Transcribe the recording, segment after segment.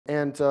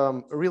And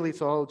really,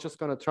 so I'm just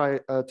going to try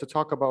to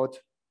talk about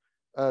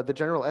the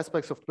general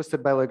aspects of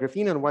twisted bilayer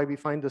graphene and why we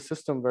find the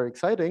system very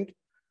exciting.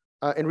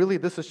 And really,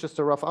 this is just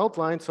a rough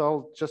outline. So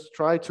I'll just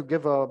try to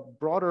give a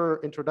broader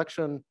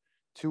introduction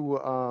to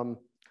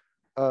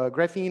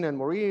graphene and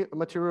moiré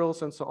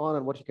materials and so on,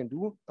 and what you can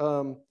do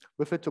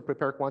with it to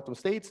prepare quantum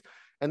states.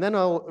 And then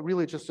I'll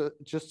really just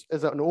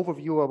as an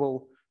overview, I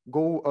will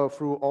go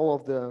through all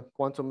of the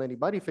quantum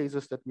many-body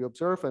phases that we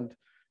observe and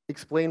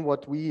explain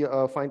what we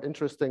find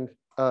interesting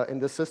in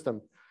this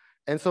system.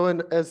 And so,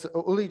 as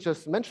Uli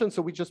just mentioned,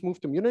 so we just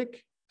moved to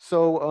Munich.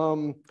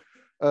 So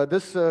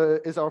this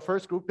is our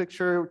first group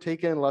picture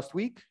taken last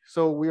week.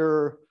 So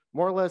we're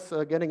more or less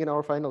getting in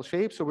our final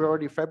shape. So we're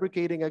already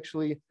fabricating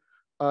actually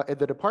at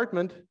the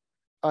department.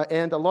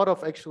 And a lot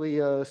of actually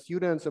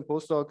students and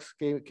postdocs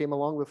came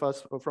along with us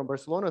from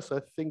Barcelona. So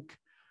I think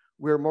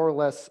we're more or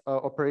less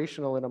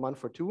operational in a month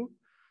or two.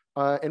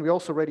 And we're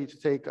also ready to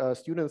take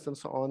students and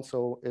so on.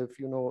 So if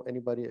you know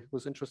anybody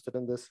who's interested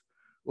in this,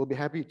 we'll be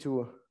happy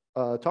to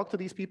talk to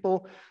these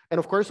people. And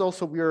of course,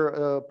 also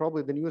we're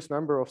probably the newest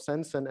member of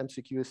SENS and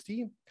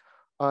MCQST.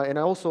 And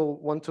I also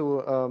want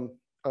to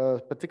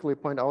particularly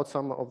point out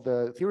some of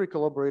the theory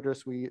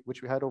collaborators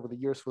which we had over the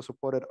years who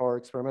supported our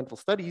experimental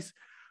studies,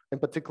 in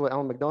particular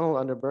Alan McDonald,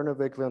 Andrei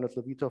Bernavik, Leonid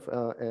Levitov,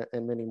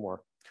 and many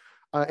more.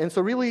 And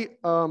so really,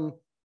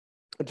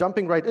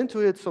 jumping right into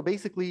it, so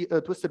basically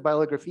twisted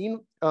bilayer graphene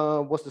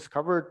was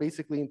discovered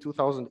basically in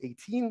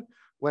 2018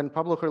 when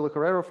Pablo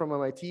Carrero from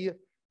MIT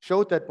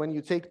showed that when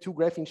you take two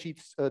graphene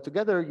sheets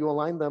together, you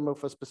align them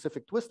with a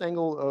specific twist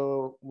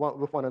angle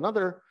with one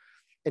another,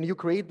 and you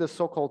create this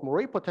so-called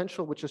moiré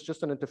potential, which is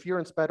just an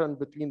interference pattern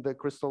between the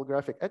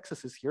crystallographic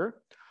axes here.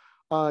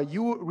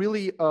 You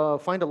really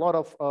find a lot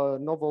of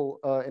novel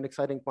and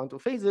exciting quantum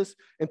phases,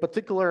 in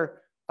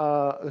particular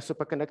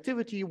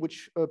superconductivity,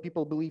 which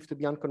people believe to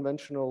be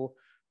unconventional,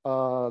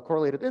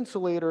 correlated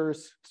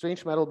insulators,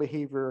 strange metal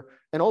behavior,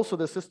 and also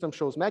the system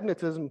shows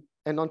magnetism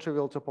and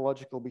nontrivial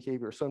topological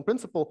behavior. So in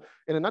principle,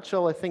 in a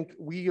nutshell, I think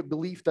we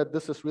believe that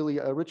this is really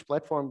a rich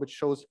platform which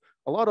shows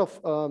a lot of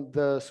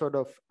the sort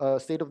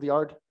of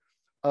state-of-the-art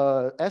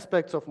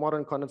aspects of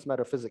modern condensed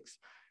matter physics.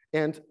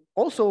 And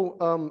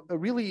also,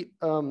 really,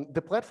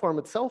 the platform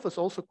itself is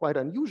also quite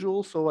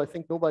unusual. So I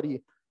think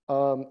nobody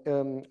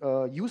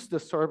used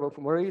this sort of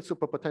moiré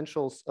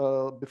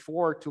superpotentials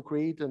before to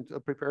create and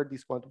prepare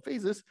these quantum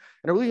phases.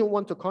 And I really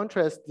want to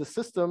contrast the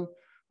system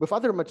with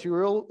other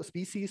material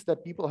species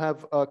that people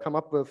have come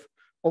up with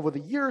over the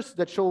years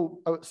that show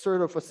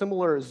sort of a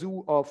similar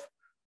zoo of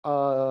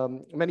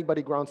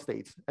many-body ground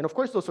states. And of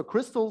course, those are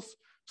crystals.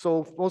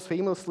 So most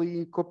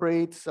famously,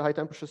 cuprates,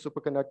 high-temperature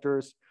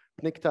superconductors,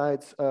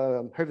 pnictides,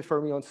 heavy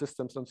fermion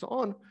systems, and so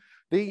on.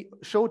 They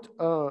showed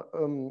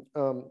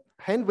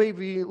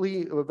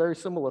hand-wavily very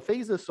similar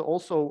phases, so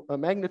also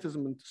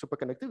magnetism and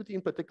superconductivity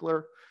in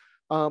particular.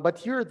 But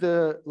here,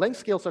 the length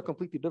scales are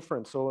completely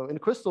different. So in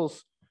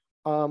crystals,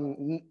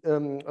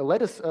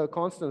 lattice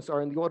constants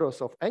are in the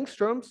orders of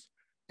angstroms,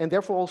 and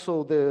therefore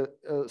also the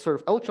sort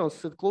of electrons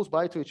sit close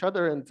by to each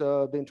other, and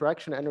the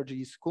interaction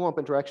energies, Coulomb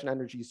interaction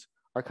energies,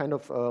 are kind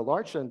of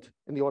large and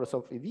in the orders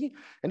of eV.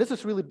 And this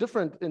is really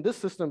different in this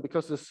system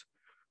because this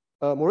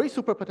moiré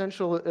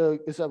superpotential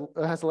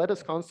has a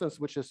lattice constants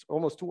which is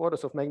almost 2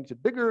 orders of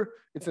magnitude bigger.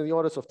 It's in the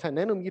orders of 10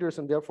 nanometers,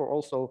 and therefore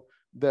also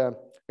the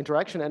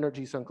interaction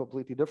energies are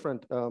completely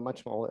different,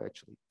 much smaller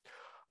actually.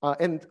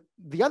 And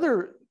the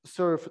other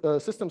sort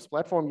of systems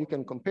platform you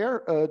can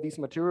compare these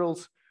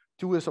materials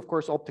to is, of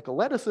course, optical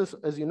lattices.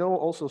 As you know,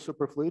 also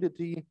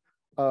superfluidity,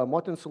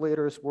 Mott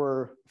insulators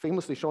were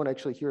famously shown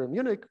actually here in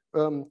Munich.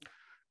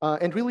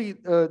 And really,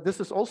 this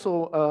is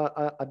also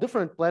a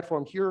different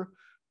platform here.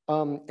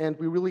 And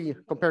we really,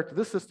 compared to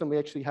this system, we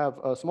actually have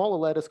smaller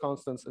lattice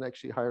constants and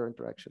actually higher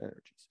interaction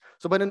energies.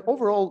 So, but in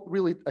overall,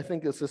 really, I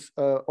think this is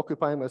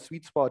occupying a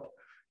sweet spot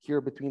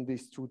here between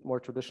these two more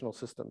traditional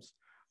systems.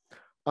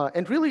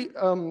 And really,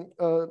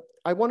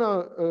 I want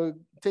to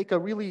take a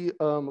really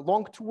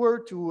long tour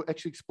to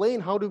actually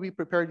explain how do we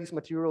prepare these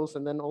materials,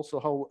 and then also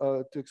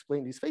how to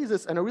explain these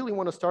phases. And I really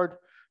want to start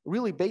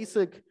really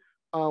basic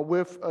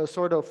with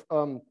sort of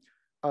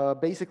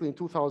basically in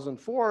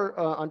 2004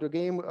 under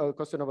Game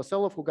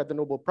Koster-Novoselov, who got the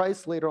Nobel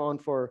Prize later on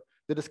for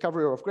the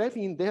discovery of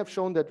graphene. They have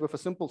shown that with a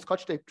simple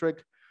Scotch tape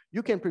trick,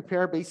 you can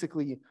prepare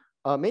basically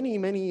many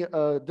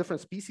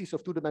different species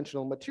of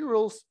two-dimensional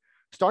materials,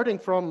 starting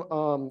from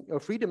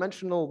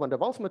 3-dimensional van der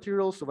Waals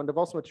materials. So van der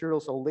Waals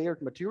materials are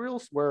layered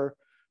materials where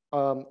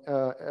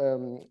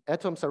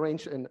atoms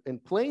arranged in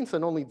planes,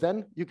 and only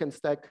then you can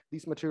stack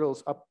these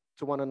materials up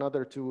to one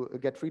another to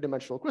get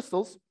 3-dimensional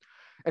crystals.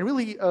 And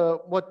really,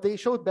 what they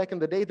showed back in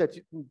the day that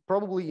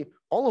probably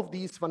all of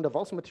these van der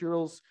Waals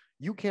materials,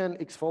 you can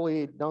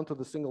exfoliate down to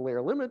the single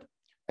layer limit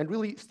and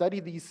really study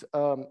these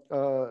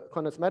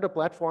condensed matter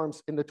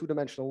platforms in the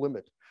 2-dimensional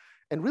limit.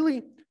 And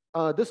really,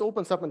 this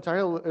opens up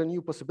entirely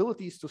new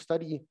possibilities to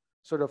study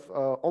sort of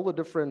all the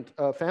different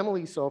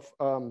families of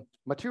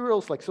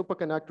materials like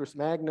superconductors,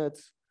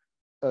 magnets,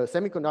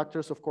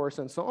 semiconductors, of course,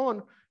 and so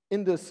on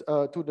in this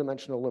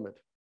 2-dimensional limit.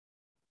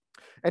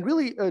 And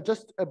really,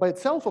 just by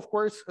itself, of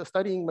course,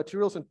 studying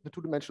materials in the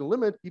two-dimensional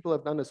limit, people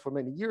have done this for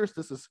many years.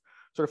 This is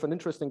sort of an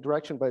interesting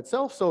direction by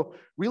itself. So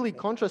really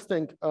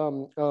contrasting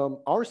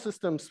our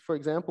systems, for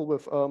example,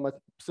 with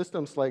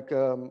systems like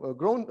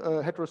grown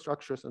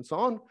heterostructures and so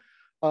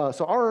on.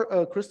 So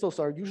our crystals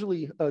are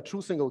usually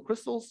true single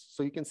crystals.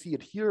 So you can see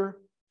it here.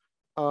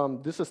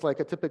 This is like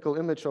a typical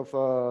image of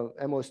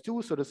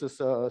MOS2. So this is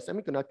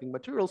semiconducting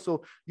material.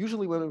 So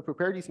usually when we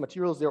prepare these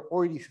materials, they're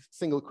already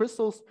single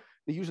crystals.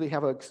 They usually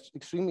have an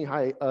extremely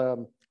high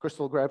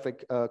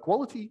crystallographic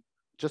quality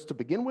just to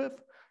begin with.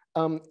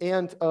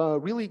 And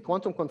really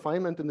quantum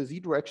confinement in the Z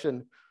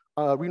direction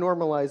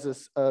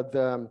renormalizes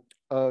the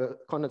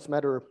condensed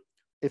matter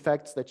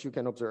effects that you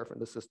can observe in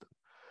the system.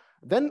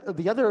 Then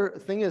the other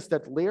thing is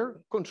that layer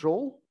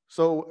control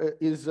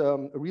is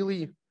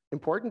really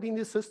important in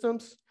these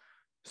systems.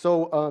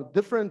 So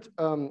different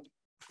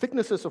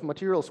thicknesses of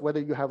materials, whether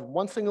you have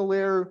one single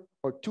layer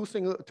or two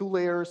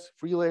layers,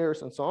 3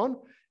 layers, and so on,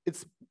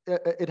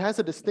 it has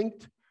a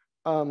distinct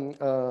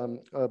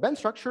band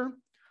structure.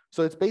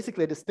 So it's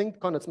basically a distinct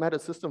condensed matter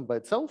system by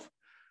itself.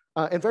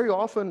 And very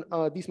often,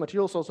 these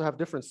materials also have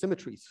different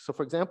symmetries. So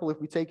for example,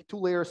 if we take 2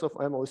 layers of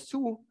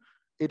MOS2,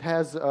 it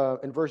has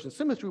inversion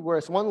symmetry,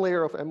 whereas 1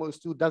 layer of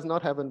MOS2 does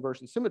not have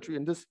inversion symmetry.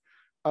 And this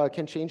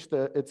can change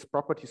its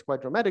properties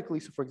quite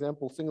dramatically. So for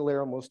example, single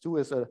layer MOS2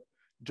 is a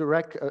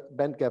direct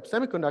band gap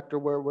semiconductor,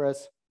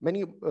 whereas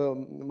many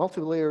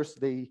multi-layers,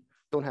 they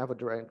don't have a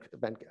direct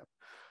band gap.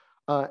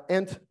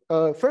 And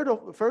third,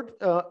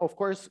 of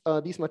course,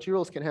 these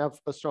materials can have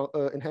a strong,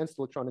 enhanced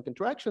electronic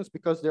interactions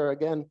because they're,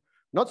 again,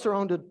 not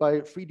surrounded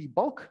by 3D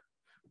bulk,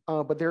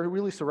 but they're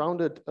really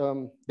surrounded,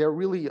 they're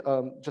really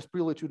just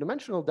purely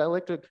two-dimensional.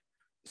 Dielectric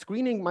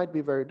screening might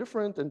be very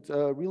different, and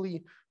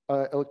really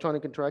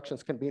electronic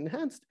interactions can be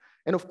enhanced.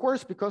 And of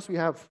course, because we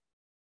have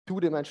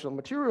two-dimensional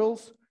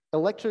materials,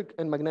 electric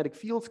and magnetic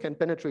fields can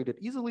penetrate it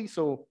easily.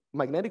 So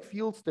magnetic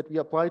fields that we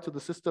apply to the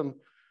system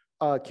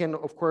can,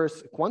 of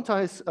course,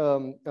 quantize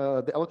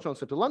the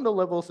electrons at the Landau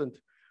levels, and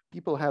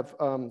people have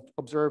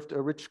observed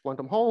a rich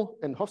quantum Hall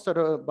and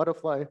Hofstadter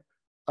butterfly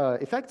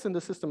effects in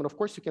the system. And of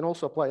course, you can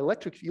also apply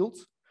electric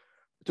fields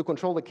to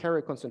control the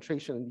carrier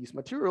concentration in these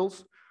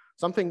materials,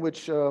 something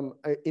which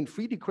in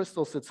 3D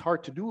crystals, it's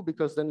hard to do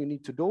because then you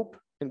need to dope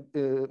and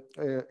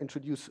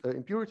introduce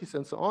impurities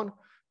and so on,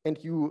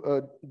 and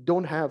you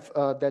don't have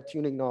that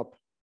tuning knob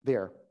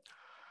there.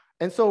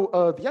 And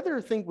so the other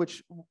thing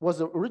which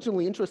was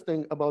originally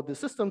interesting about the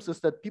systems is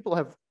that people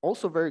have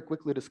also very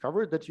quickly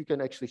discovered that you can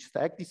actually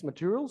stack these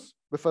materials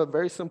with a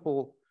very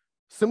simple,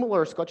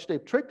 similar Scotch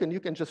tape trick, and you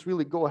can just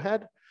really go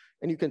ahead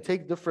and you can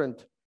take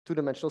different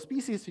two-dimensional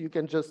species, so you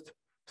can just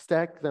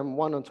stack them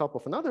one on top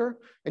of another,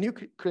 and you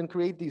can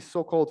create these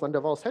so-called van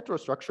der Waals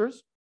heterostructures,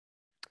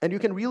 and you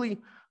can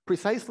really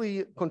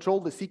precisely control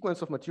the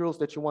sequence of materials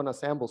that you want to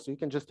assemble. So you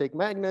can just take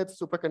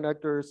magnets,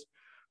 superconductors,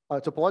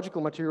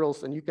 topological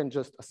materials, and you can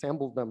just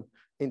assemble them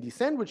in these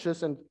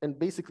sandwiches and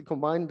basically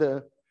combine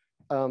the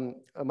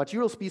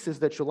material species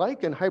that you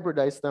like and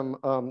hybridize them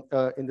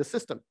in the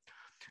system.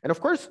 And of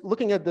course,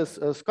 looking at this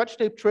Scotch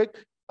tape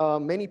trick,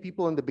 many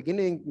people in the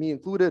beginning, me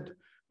included,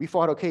 we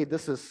thought, okay,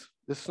 this is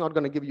not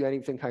going to give you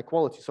anything high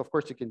quality. So of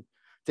course, you can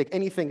take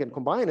anything and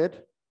combine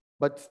it,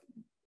 but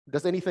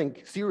does anything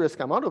serious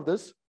come out of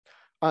this?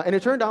 And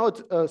it turned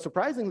out,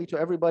 surprisingly to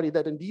everybody,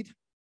 that indeed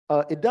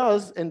it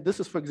does. And this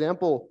is, for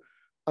example,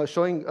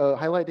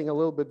 highlighting a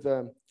little bit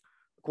the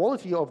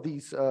quality of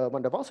these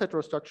van der Waals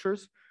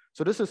heterostructures.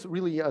 So this is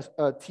really a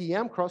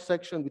TEM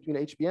cross-section between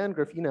HBN,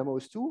 Graphene, and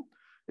MOS2.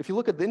 If you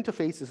look at the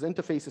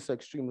interfaces are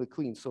extremely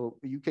clean. So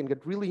you can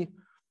get really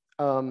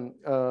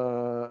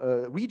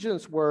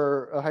regions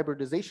where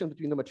hybridization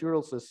between the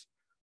materials is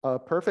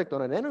perfect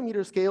on a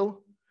nanometer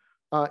scale.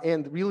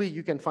 And really,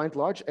 you can find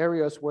large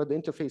areas where the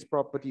interface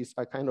properties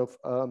are kind of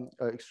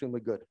extremely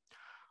good.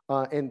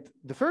 And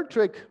the third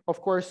trick,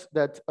 of course,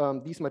 that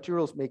these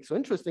materials make so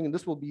interesting, and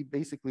this will be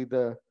basically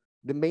the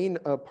main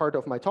part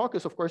of my talk,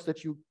 is of course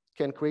that you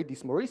can create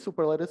these moiré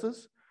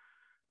superlattices.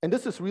 And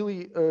this is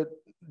really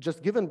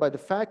just given by the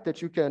fact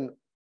that you can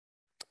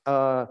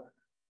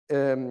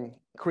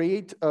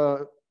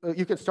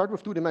you can start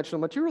with two-dimensional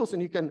materials,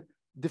 and you can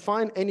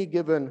define any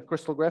given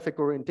crystallographic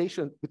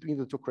orientation between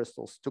the two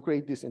crystals to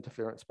create this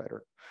interference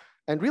pattern.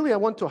 And really, I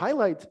want to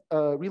highlight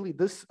really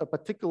this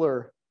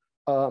particular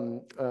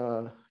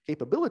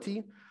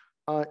capability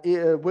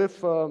with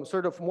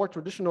sort of more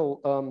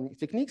traditional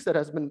techniques that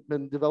has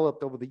been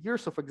developed over the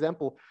years. So for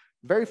example,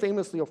 very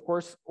famously, of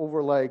course,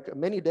 over like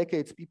many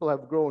decades, people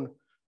have grown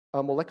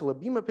molecular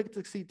beam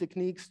epitaxy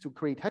techniques to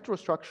create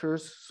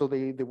heterostructures. So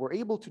they were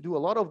able to do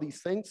a lot of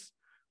these things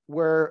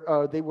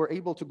where they were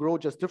able to grow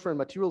just different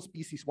material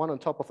species one on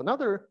top of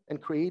another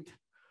and create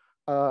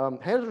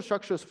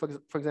heterostructures,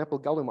 for example,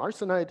 gallium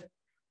arsenide,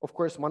 of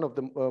course, one of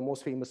the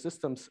most famous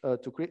systems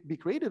to be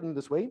created in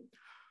this way.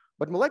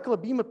 But molecular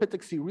beam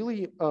epitaxy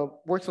really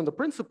works on the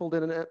principle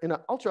that in an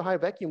ultra-high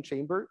vacuum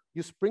chamber,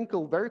 you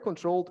sprinkle very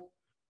controlled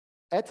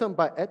atom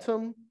by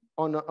atom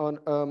on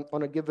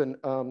a given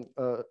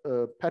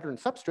pattern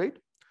substrate.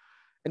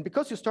 And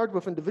because you start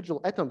with individual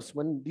atoms,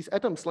 when these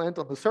atoms land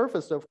on the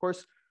surface, they of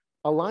course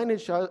align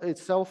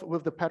itself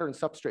with the pattern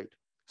substrate.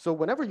 So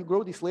whenever you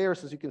grow these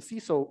layers, as you can see,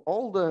 so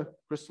all the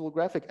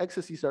crystallographic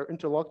axes are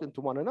interlocked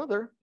into one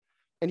another,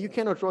 and you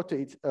cannot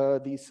rotate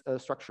these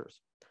structures.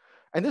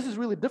 And this is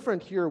really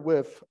different here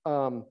with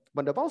Van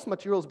der Waals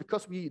materials,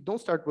 because we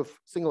don't start with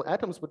single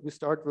atoms, but we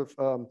start with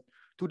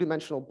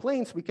two-dimensional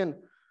planes. We can,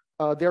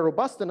 they're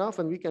robust enough,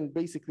 and we can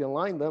basically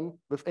align them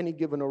with any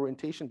given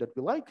orientation that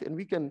we like, and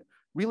we can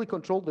really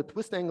control the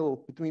twist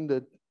angle between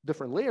the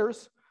different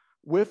layers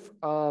with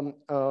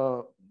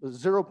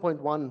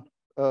 0.1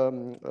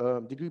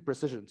 degree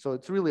precision. So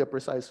it's really a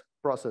precise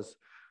process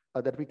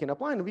that we can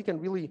apply, and we can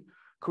really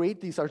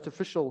create these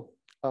artificial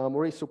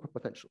moiré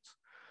superpotentials.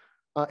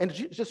 And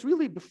just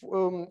really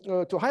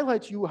to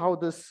highlight you how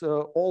this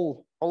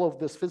all of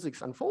this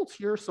physics unfolds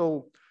here.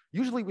 So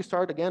usually we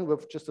start again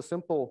with just a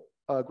simple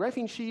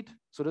graphene sheet.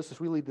 So this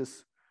is really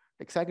this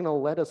hexagonal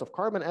lattice of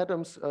carbon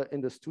atoms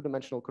in this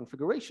two-dimensional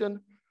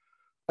configuration.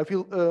 If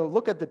you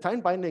look at the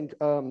time binding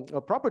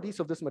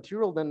properties of this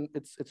material, then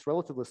it's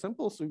relatively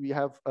simple. So we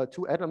have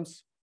two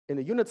atoms in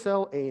a unit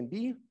cell, A and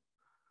B.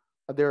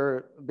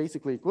 They're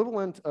basically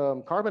equivalent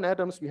carbon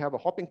atoms. We have a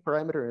hopping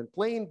parameter in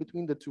plane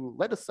between the two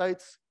lattice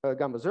sites,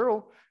 gamma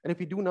 0. And if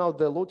we do now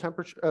the low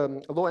temperature,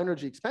 low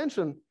energy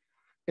expansion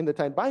in the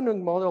time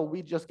binding model,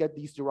 we just get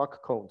these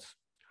Dirac cones.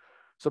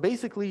 So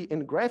basically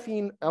in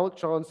graphene,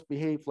 electrons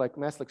behave like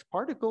massless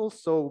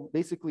particles. So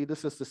basically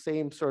this is the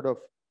same sort of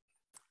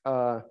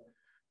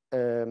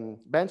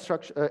band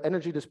structure,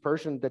 energy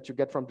dispersion that you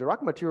get from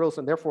Dirac materials.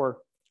 And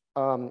therefore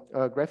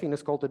graphene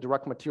is called a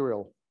Dirac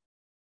material.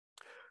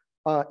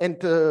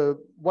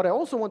 What I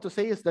also want to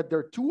say is that there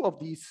are two of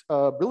these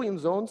Brillouin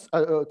zones,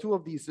 two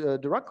of these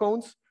Dirac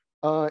cones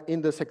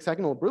in this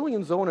hexagonal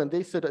Brillouin zone, and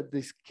they sit at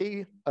these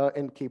K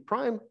and K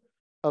prime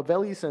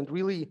values. And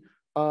really,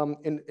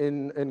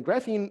 in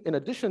graphene, in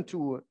addition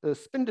to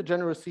spin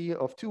degeneracy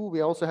of 2,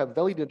 we also have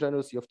valley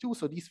degeneracy of 2.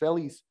 So these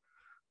valleys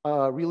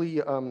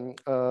really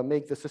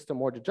make the system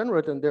more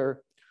degenerate, and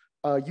they're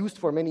used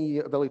for many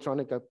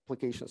electronic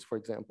applications, for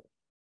example.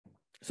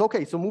 So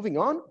okay, so moving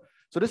on.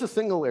 So this is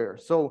single layer.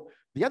 So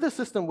the other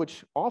system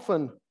which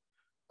often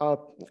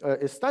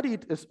is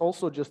studied is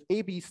also just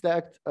AB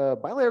stacked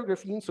bilayer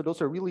graphene. So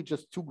those are really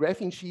just two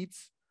graphene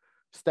sheets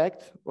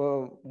stacked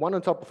one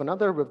on top of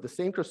another with the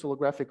same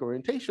crystallographic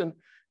orientation.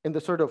 And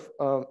the sort of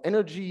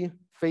energy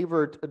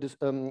favored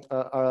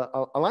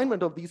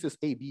alignment of these is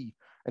AB.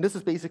 And this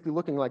is basically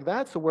looking like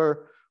that. So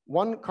where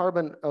one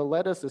carbon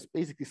lattice is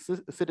basically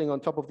sitting on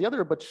top of the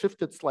other, but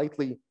shifted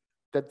slightly,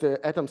 that the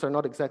atoms are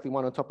not exactly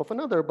one on top of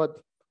another, but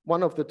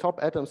one of the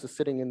top atoms is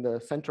sitting in the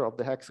center of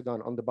the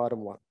hexagon on the bottom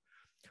one.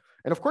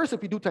 And of course,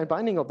 if we do time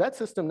binding of that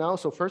system now,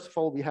 so first of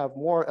all, we have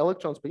more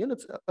electrons per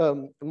unit,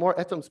 more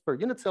atoms per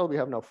unit cell. We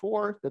have now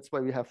 4. That's why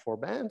we have 4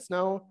 bands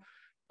now.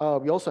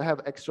 We also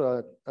have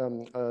extra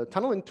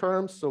tunneling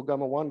terms. So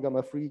gamma 1,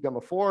 gamma 3,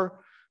 gamma 4.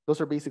 Those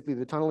are basically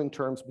the tunneling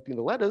terms between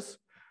the lattice.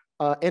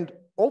 And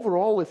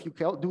overall, if you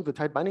do the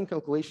time binding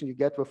calculation, you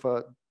get with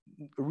a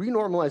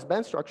renormalized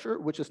band structure,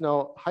 which is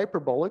now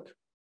hyperbolic,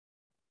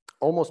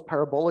 almost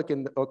parabolic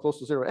and close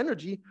to 0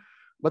 energy,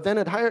 but then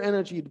at higher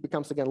energy, it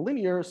becomes again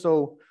linear.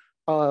 So,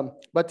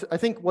 but I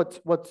think what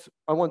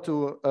I want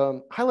to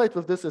highlight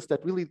with this is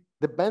that really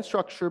the band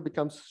structure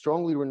becomes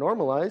strongly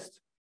renormalized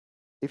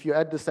if you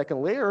add the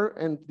second layer,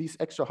 and these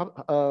extra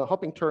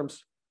hopping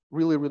terms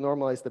really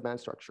renormalize the band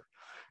structure.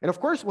 And of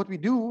course, what we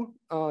do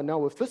now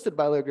with twisted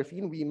bilayer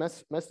graphene, we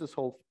mess this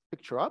whole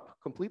picture up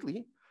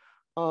completely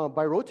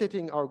by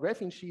rotating our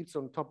graphene sheets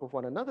on top of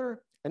one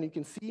another. And you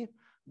can see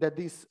that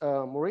this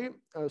moiré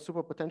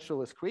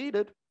superpotential is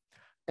created.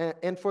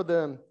 And for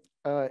the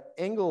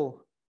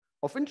angle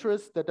of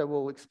interest that I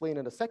will explain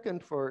in a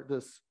second, for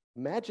this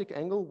magic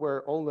angle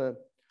where all the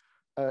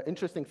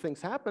interesting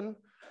things happen,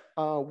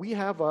 we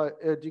have a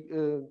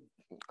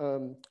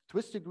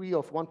twist degree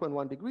of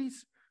 1.1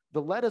 degrees.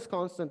 The lattice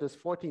constant is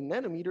 14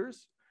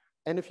 nanometers.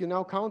 And if you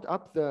now count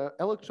up the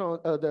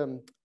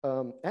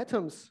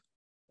atoms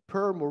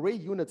per moiré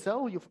unit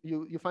cell,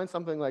 you find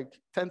something like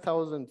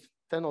 10,000,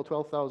 10 or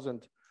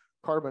 12,000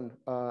 carbon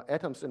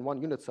atoms in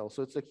one unit cell.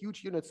 So it's a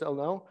huge unit cell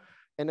now.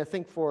 And I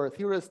think for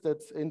theorists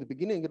that in the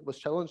beginning, it was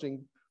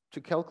challenging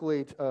to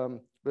calculate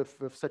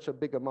with such a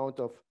big amount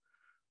of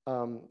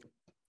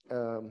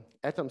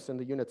atoms in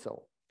the unit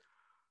cell.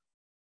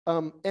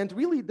 And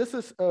really, this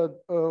is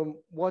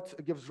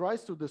what gives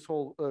rise to this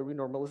whole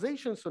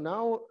renormalization. So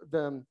now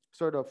the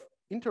sort of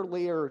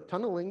interlayer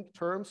tunneling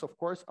terms, of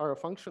course, are a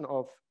function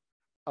of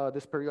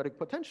this periodic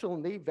potential,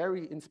 and they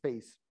vary in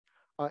space.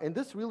 And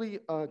this really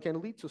can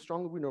lead to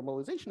strong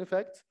renormalization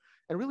effects.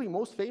 And really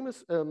most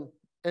famous,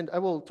 and I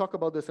will talk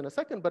about this in a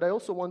second, but I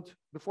also want,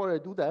 before I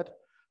do that,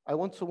 I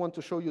also want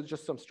to show you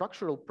just some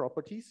structural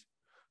properties.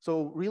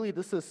 So really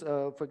this is,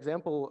 for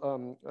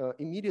example,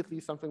 immediately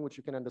something which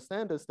you can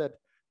understand is that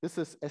this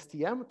is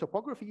STM,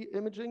 topography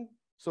imaging.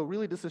 So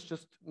really this is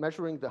just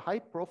measuring the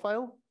height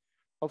profile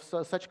of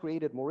such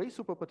created moiré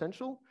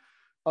superpotential.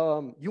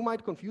 You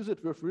might confuse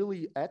it with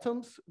really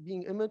atoms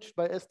being imaged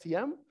by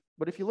STM.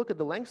 But if you look at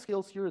the length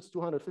scales here, it's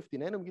 250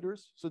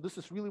 nanometers. So this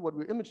is really what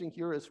we're imaging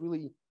here is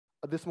really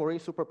this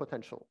moiré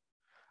superpotential.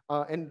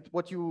 And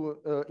what you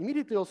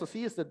immediately also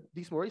see is that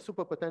these moiré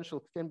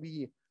superpotentials can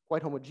be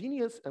quite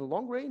homogeneous and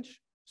long range.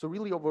 So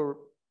really over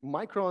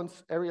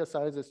microns area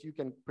sizes, you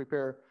can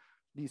prepare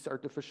these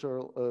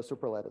artificial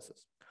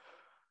superlattices.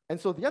 And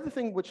so the other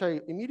thing which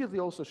I immediately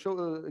also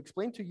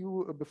explained to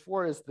you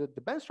before is that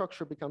the band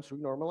structure becomes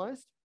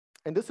renormalized.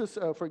 And this is,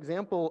 for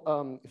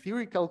example,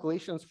 theory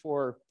calculations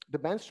for the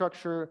band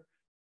structure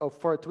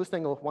for a twist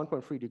angle of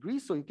 1.3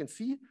 degrees. So you can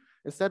see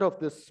instead of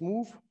this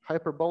smooth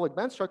hyperbolic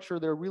band structure,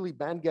 there are really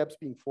band gaps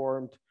being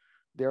formed.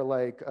 They're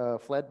like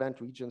flat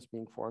band regions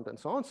being formed and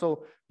so on.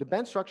 So the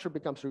band structure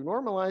becomes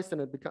renormalized,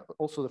 and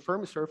also the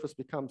Fermi surface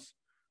becomes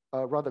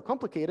rather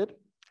complicated.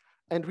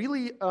 And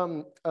really,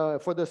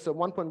 for this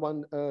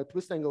 1.1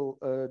 twist angle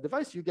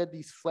device, you get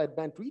these flat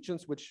band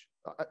regions, which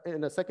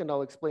in a second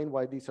I'll explain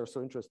why these are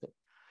so interesting.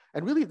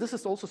 And really, this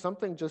is also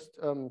something just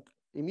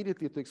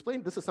immediately to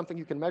explain. This is something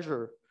you can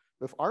measure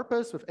with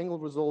ARPAS, with angle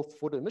resolved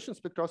photo emission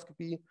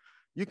spectroscopy.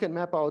 You can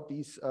map out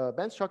these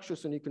band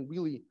structures, and you can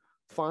really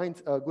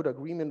find a good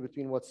agreement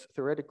between what's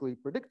theoretically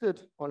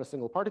predicted on a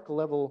single particle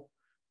level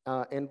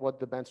and what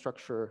the band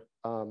structure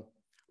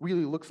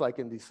really looks like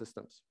in these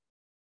systems.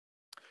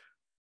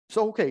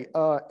 So, okay,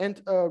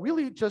 and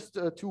really just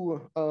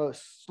to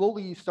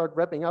slowly start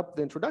wrapping up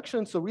the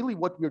introduction. So really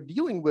what we're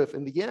dealing with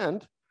in the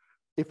end,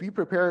 if we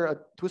prepare a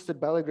twisted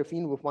bilayer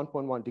graphene with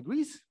 1.1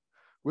 degrees,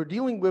 we're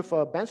dealing with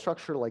a band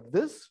structure like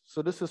this.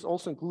 So this is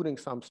also including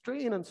some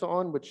strain and so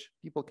on, which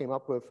people came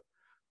up with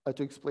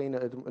to explain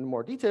it in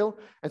more detail.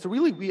 And so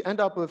really we end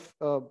up with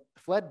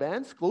flat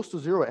bands close to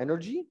zero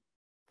energy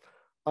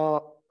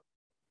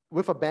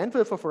with a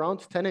bandwidth of around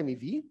 10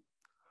 MeV.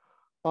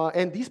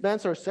 And these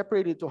bands are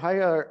separated to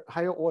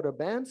higher order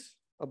bands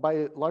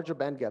by larger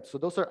band gaps. So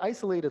those are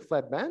isolated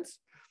flat bands.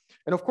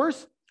 And of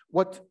course,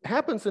 what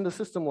happens in a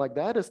system like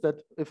that is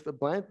that if the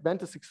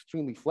band is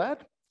extremely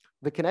flat,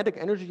 the kinetic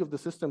energy of the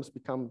systems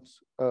becomes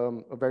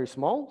very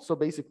small. So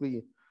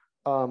basically,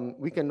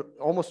 we can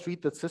almost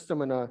treat the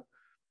system in a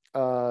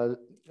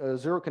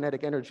zero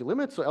kinetic energy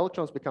limit. So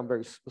electrons become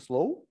very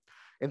slow.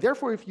 And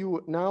therefore, if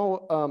you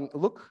now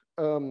look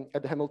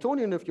at the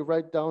Hamiltonian, if you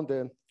write down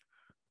the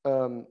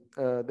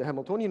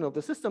Hamiltonian of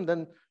the system,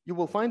 then you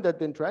will find that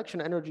the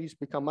interaction energies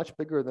become much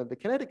bigger than the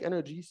kinetic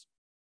energies.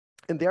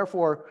 And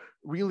therefore,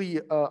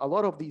 really, a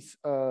lot of these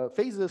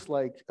phases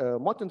like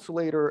Mott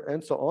insulator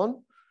and so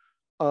on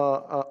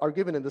are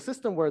given in the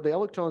system where the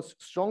electrons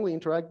strongly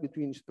interact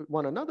between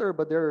one another,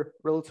 but they're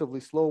relatively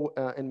slow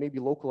and maybe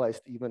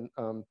localized even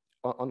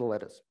on the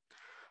lattice.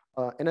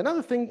 And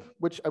another thing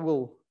which I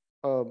will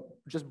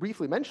just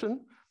briefly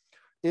mention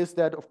is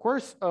that, of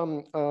course,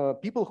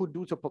 people who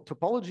do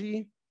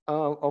topology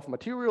of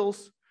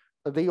materials,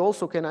 they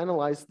also can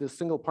analyze the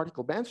single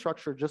particle band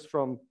structure just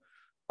from,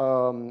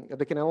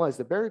 they can analyze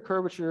the Berry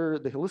curvature,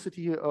 the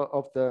helicity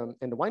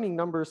and the winding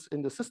numbers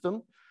in the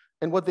system.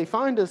 And what they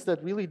find is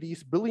that really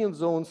these brilliant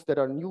zones that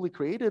are newly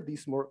created,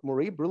 these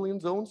moiré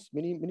brilliant zones,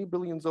 mini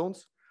brilliant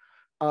zones,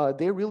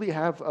 they really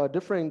have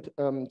different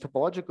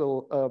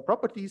topological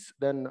properties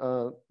than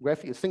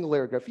single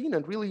layer graphene.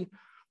 And really,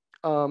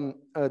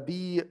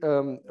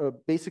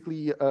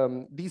 basically,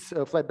 these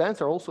flat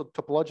bands are also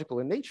topological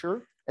in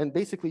nature. And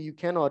basically, you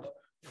cannot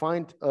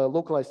find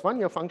localized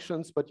Vanya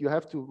functions, but you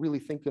have to really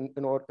think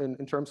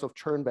in terms of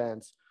Chern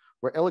bands,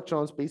 where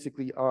electrons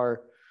basically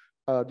are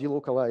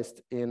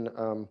delocalized in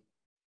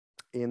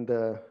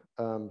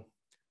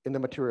the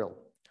material.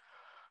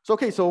 So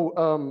okay, so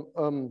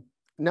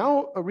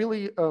now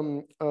really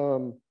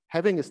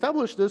having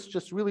established this,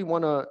 just really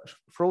want to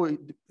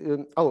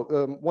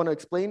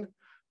explain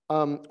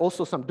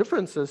also some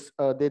differences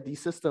that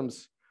these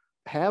systems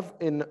have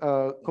in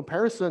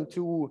comparison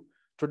to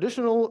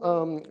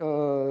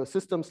traditional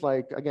systems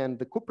like, again,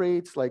 the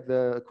cuprates, like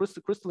the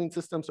crystalline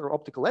systems or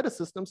optical lattice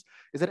systems,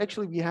 is that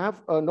actually we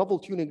have novel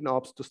tuning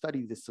knobs to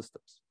study these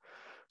systems.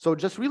 So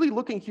just really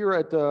looking here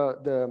at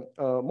the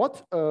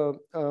Mott or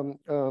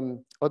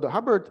the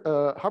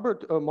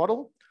Hubbard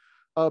model,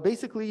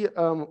 basically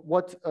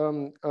what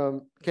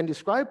can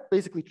describe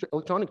basically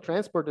electronic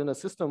transport in a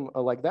system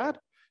like that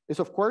is,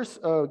 of course,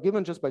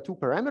 given just by two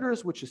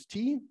parameters, which is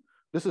T.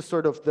 This is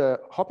sort of the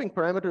hopping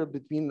parameter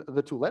between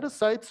the two lattice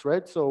sites,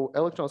 right? So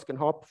electrons can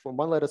hop from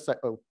one lattice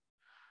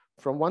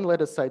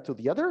site to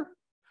the other.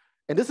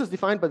 And this is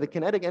defined by the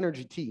kinetic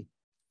energy T.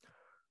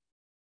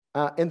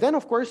 And then,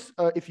 of course,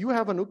 if you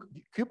have an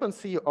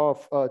occupancy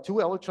of 2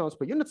 electrons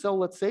per unit cell,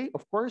 let's say,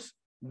 of course,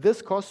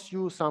 this costs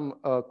you some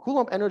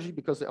Coulomb energy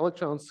because the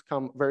electrons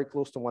come very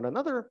close to one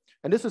another.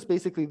 And this is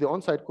basically the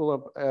on-site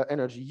Coulomb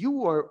energy U,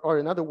 or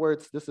in other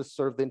words, this is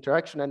sort of the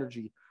interaction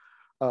energy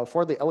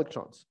for the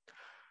electrons.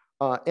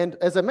 And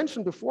as I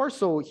mentioned before,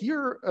 so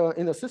here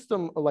in a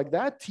system like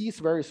that, T is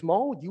very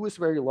small, U is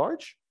very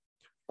large.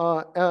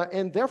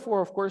 And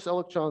therefore, of course,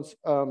 electrons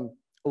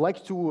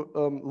like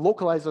to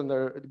localize on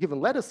their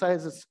given lattice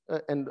sizes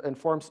and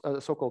forms a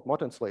so-called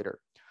Mott insulator.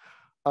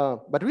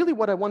 But really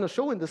what I want to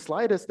show in this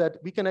slide is that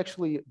we can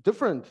actually,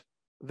 different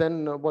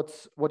than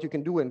what you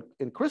can do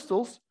in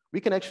crystals, we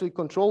can actually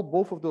control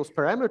both of those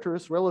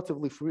parameters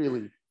relatively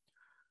freely.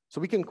 So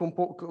we can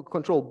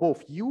control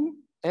both U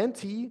and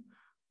T,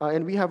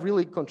 and we have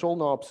really control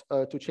knobs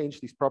to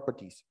change these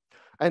properties.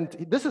 And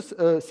this is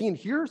seen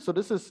here. So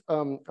this is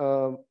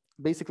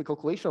basically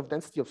calculation of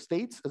density of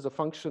states as a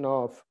function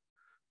of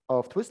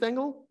twist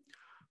angle.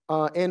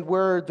 And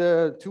where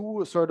the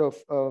two sort of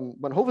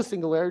Van Hove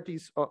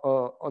singularities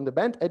on the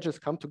band edges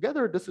come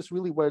together, this is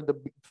really where the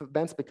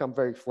bands become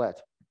very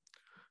flat.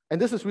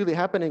 And this is really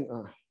happening,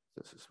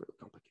 this is really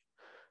complicated.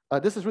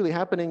 This is really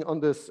happening on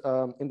this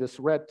in this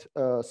red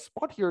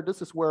spot here.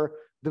 This is where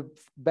the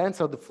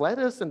bands are the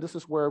flattest, and this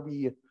is where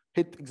we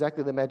hit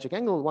exactly the magic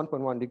angle,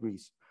 1.1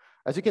 degrees.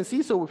 As you can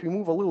see, so if we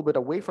move a little bit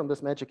away from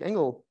this magic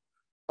angle,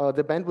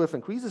 the bandwidth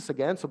increases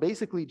again. So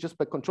basically, just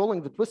by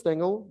controlling the twist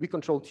angle, we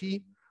control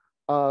T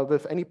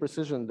with any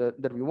precision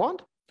that we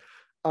want.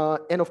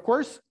 And of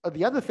course,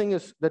 the other thing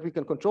is that we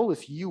can control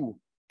is U.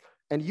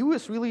 And U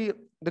is really,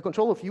 the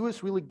control of U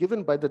is really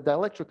given by the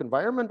dielectric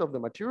environment of the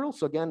material.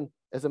 So again,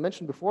 as I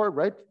mentioned before,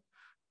 right,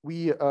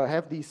 we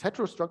have these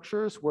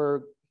heterostructures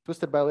where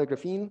twisted bilayer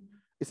graphene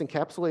is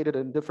encapsulated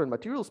in different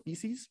material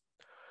species.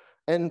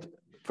 And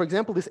for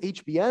example, this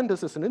HBN,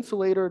 this is an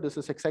insulator, this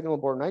is hexagonal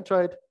boron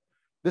nitride.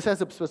 This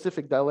has a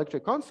specific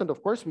dielectric constant.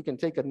 Of course, we can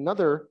take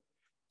another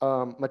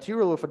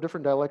material with a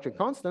different dielectric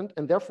constant,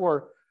 and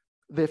therefore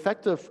the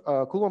effective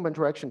Coulomb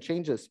interaction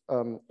changes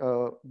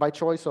by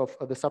choice of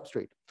the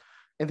substrate.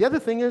 And the other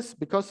thing is,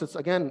 because it's,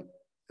 again,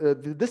 the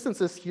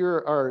distances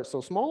here are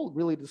so small,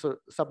 really the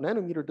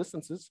sub-nanometer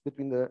distances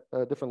between the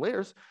different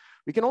layers,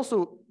 we can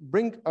also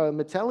bring a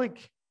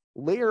metallic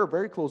layer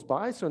very close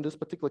by. So in this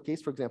particular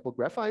case, for example,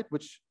 graphite,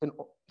 which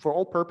for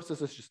all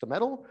purposes is just a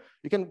metal,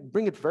 you can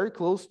bring it very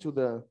close to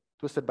the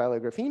twisted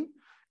bilayer graphene,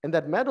 and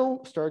that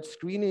metal starts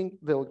screening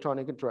the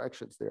electronic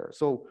interactions there.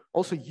 So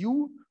also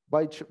U,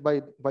 by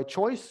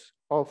choice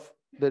of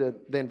the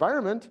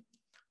environment,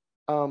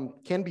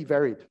 can be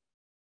varied.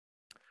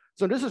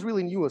 So this is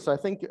really new. So I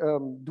think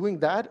doing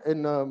that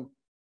in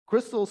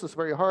crystals is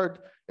very hard.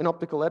 In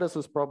optical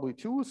lattices probably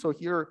too. So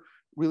here,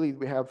 really,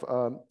 we have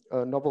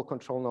novel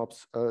control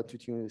knobs to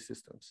tune these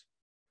systems.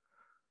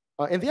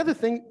 And the other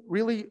thing,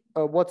 really,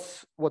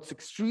 what's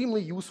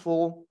extremely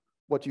useful,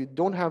 what you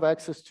don't have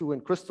access to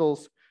in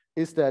crystals,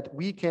 is that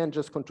we can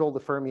just control the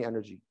Fermi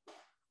energy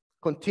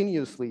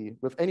continuously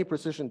with any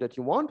precision that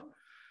you want.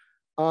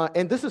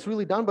 And this is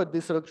really done by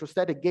these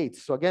electrostatic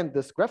gates. So again,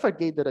 this graphite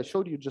gate that I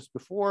showed you just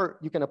before,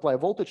 you can apply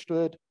voltage to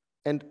it.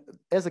 And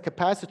as a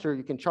capacitor,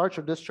 you can charge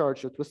or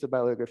discharge your twisted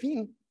bilayer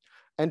graphene.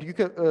 And you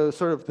can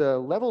sort of the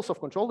levels of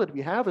control that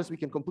we have is we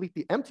can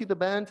completely empty the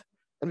band,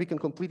 and we can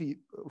completely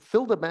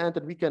fill the band,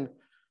 and we can,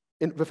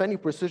 with any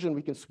precision,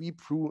 we can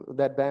sweep through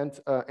that band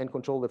and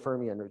control the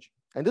Fermi energy.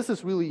 And this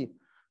is really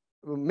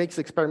makes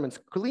experiments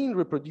clean,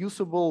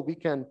 reproducible. We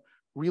can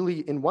really,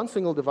 in one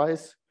single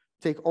device,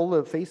 take all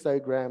the phase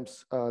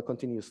diagrams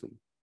continuously,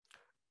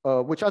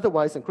 which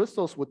otherwise in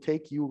crystals would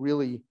take you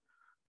really,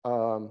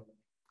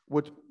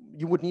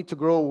 you would need to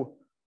grow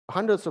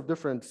hundreds of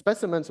different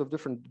specimens of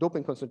different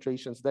doping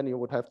concentrations. Then you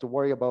would have to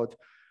worry about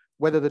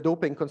whether the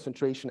doping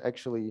concentration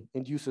actually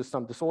induces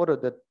some disorder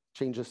that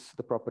changes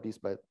the properties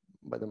by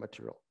the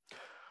material.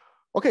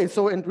 Okay,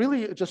 so and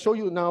really just show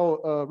you now,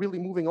 really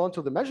moving on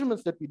to the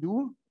measurements that we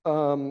do,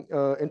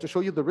 and to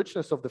show you the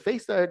richness of the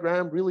phase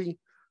diagram. Really,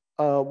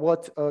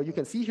 what you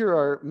can see here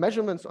are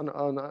measurements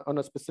on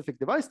a specific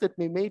device that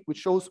we made, which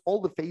shows all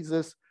the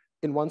phases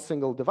in one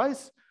single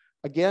device.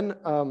 Again,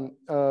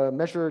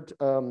 measured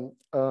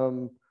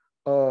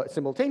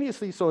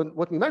simultaneously. So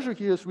what we measure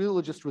here is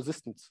really just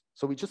resistance.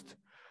 So we just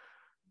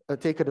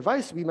take a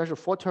device, we measure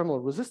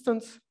 4-terminal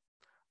resistance.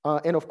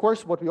 And of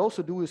course, what we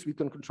also do is we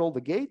can control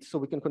the gate. So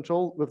we can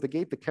control with the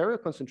gate the carrier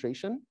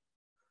concentration.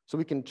 So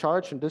we can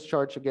charge and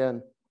discharge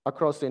again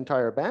across the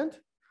entire band.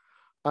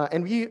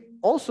 And we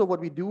also, what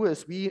we do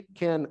is we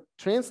can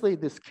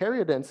translate this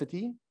carrier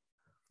density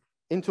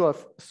into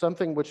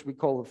something which we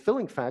call a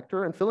filling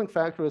factor. And filling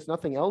factor is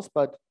nothing else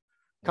but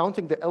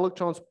counting the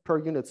electrons per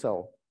unit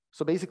cell.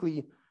 So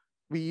basically,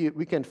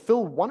 we can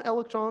fill 1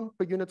 electron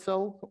per unit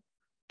cell,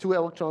 2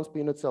 electrons per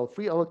unit cell,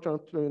 3 electrons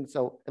per unit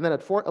cell, and then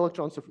at 4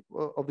 electrons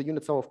of the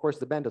unit cell, of course,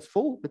 the band is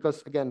full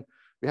because, again,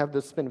 we have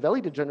this spin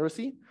valley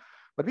degeneracy.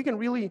 But we can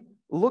really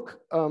look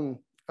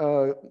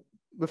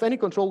with any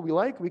control we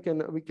like. We can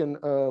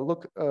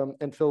look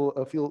and fill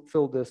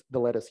the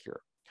lattice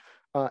here.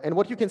 And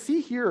what you can see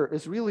here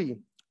is really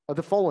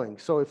the following.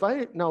 So if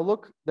I now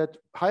look that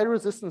high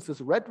resistance is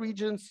red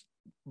regions,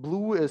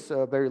 blue is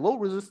very low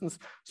resistance.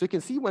 So you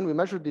can see when we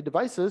measure the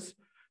devices,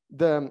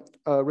 the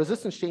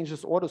resistance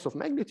changes orders of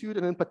magnitude.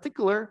 And in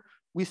particular,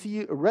 we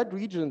see red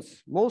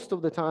regions most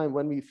of the time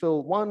when we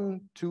fill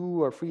 1,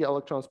 2, or 3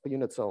 electrons per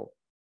unit cell.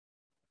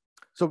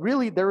 So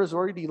really, there is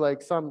already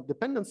like some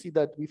dependency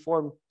that we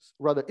form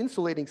rather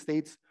insulating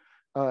states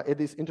at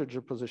these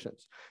integer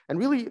positions. And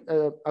really,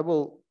 I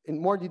will in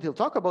more detail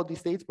talk about these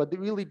states, but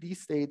really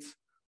these states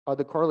are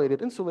the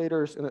correlated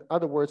insulators. In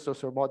other words,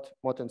 those are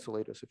MOT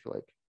insulators, if you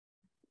like.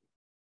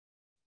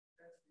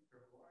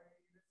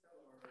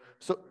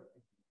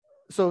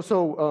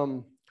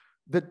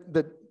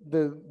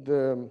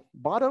 The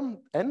bottom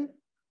N,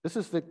 this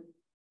is the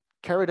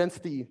carrier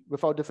density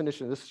without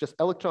definition. This is just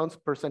electrons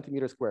per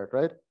centimeter squared,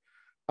 right?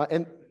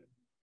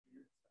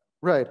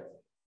 Right,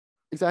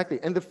 exactly.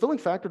 And the filling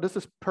factor, this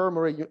is per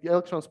moiré,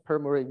 electrons per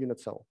moiré unit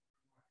cell.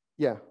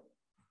 Yeah.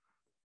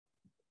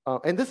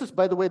 And this is,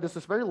 by the way, this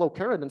is very low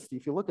carrier density.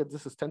 If you look at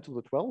this, is 10 to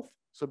the 12th.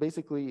 So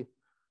basically,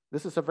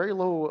 this is a very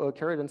low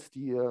carrier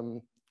density.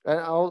 And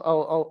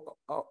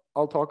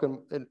I'll talk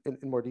in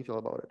more detail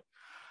about it.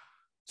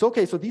 So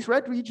okay, so these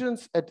red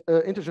regions at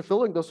integer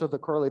filling, those are the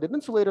correlated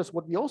insulators.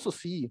 What we also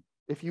see,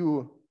 if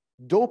you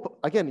dope,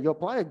 again, you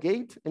apply a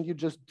gate and you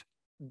just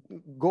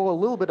go a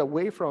little bit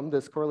away from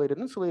this correlated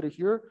insulator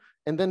here,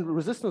 and then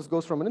resistance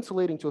goes from an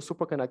insulating to a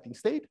superconducting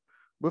state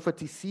with a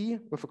TC,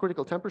 with a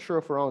critical temperature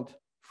of around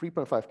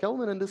 3.5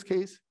 Kelvin in this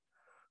case.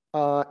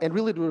 And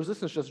really the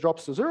resistance just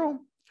drops to 0.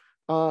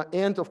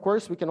 And of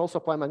course, we can also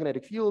apply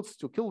magnetic fields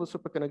to kill the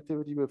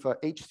superconductivity with a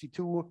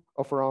HC2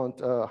 of around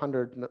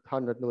 100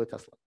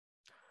 millitesla.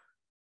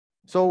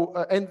 So,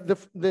 and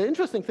the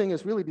interesting thing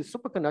is really these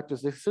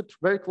superconductors, they sit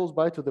very close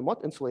by to the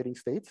MOT insulating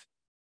states.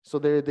 So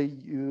they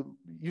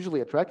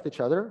usually attract each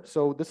other.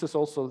 So this is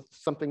also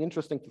something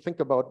interesting to think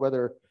about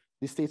whether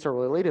these states are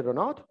related or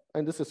not.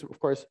 And this is, of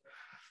course,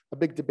 a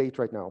big debate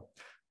right now.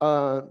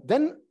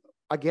 Then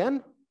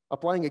again,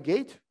 applying a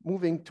gate,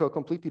 moving to a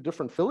completely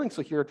different filling.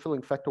 So here at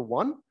filling factor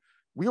 1,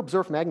 we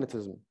observe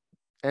magnetism.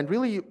 And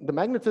really the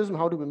magnetism,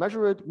 how do we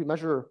measure it? We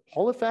measure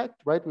Hall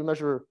effect, right? We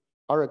measure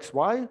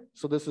RXY.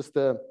 So this is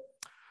the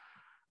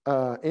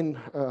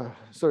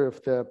sort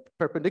of the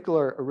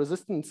perpendicular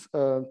resistance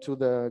to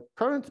the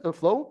current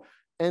flow.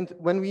 And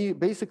when we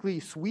basically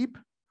sweep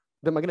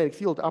the magnetic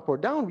field up or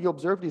down, we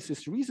observe these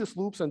hysteresis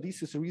loops, and these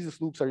hysteresis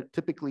loops are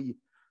typically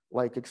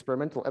like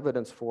experimental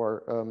evidence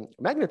for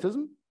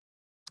magnetism.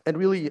 And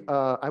really,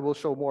 I will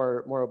show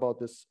more about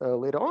this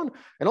later on.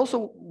 And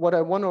also what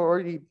I want to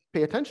already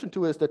pay attention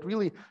to is that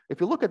really,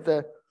 if you look at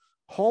the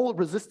Hall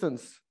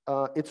resistance,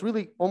 it's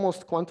really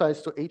almost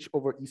quantized to h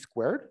over e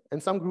squared.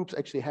 And some groups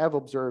actually have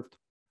observed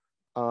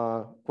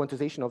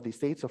quantization of these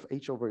states of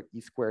h over e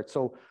squared.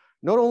 So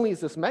not only is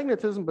this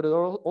magnetism, but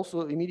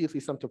also immediately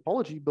some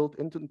topology built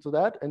into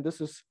that. And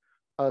this is,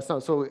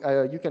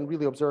 you can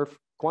really observe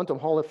quantum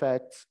Hall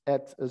effects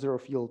at a zero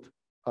field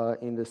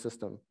in the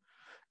system.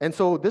 And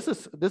so this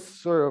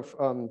sort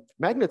of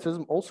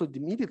magnetism also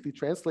immediately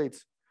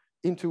translates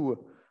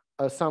into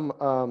some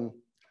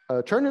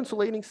Chern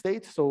insulating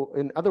states. So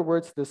in other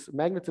words, this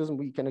magnetism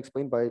we can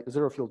explain by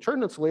zero field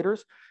Chern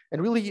insulators.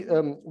 And really,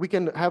 we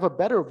can have a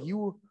better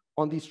view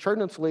on these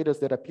Chern insulators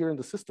that appear in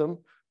the system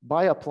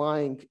by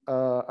applying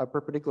a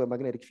perpendicular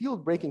magnetic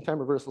field, breaking time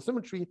reversal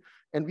symmetry.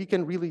 And we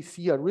can really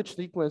see a rich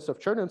sequence of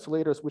Chern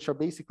insulators, which are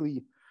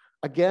basically,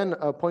 again,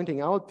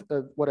 pointing out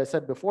what I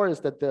said before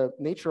is that the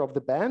nature of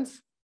the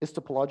bands is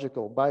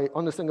topological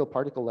on a single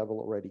particle level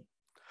already.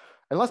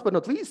 And last but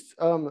not least,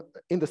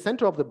 in the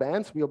center of the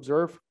bands, we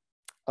observe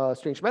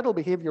strange metal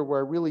behavior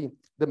where really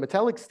the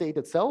metallic state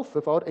itself,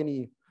 without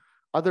any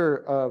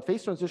other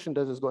phase transition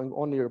that is going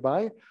on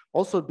nearby,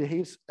 also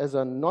behaves as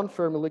a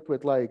non-Fermi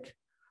liquid like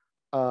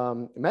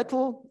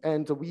metal.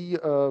 And we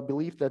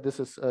believe that this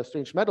is a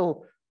strange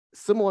metal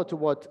similar to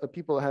what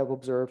people have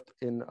observed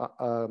in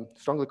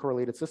strongly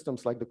correlated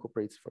systems like the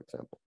cuprates, for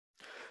example.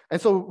 And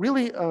so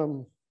really,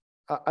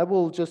 I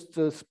will just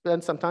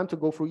spend some time to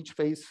go through each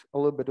phase a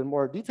little bit in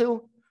more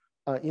detail.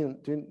 Ian,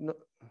 do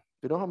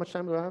you know how much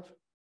time do I have?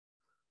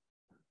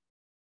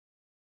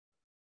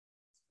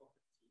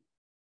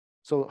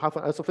 So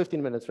so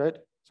 15 minutes, right?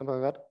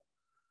 Something like that.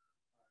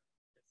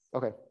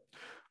 Okay.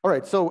 All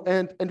right. So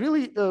and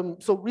really,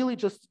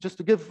 just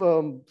to give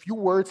a few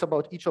words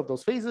about each of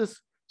those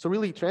phases. So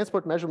really,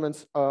 transport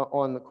measurements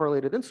on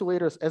correlated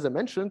insulators, as I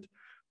mentioned,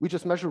 we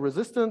just measure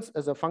resistance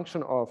as a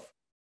function of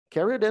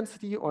carrier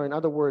density, or in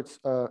other words,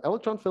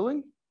 electron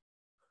filling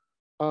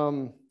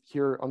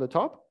here on the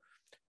top.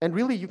 And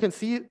really, you can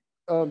see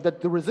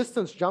that the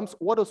resistance jumps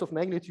orders of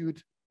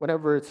magnitude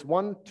whenever it's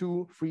 1,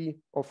 2, 3,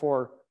 or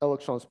 4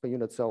 electrons per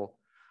unit cell.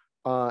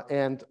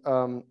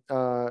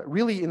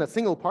 Really, in a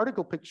single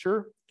particle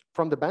picture,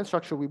 from the band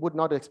structure, we would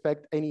not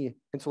expect any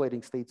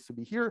insulating states to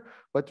be here,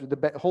 but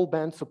the whole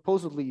band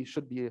supposedly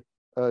should be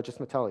just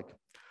metallic.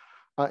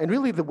 And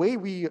really, the way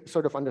we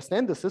sort of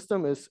understand the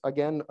system is,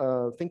 again,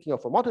 thinking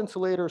of a MOT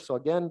insulator. So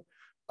again,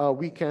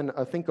 we can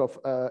think of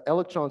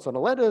electrons on a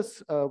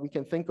lattice. We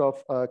can think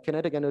of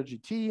kinetic energy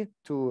T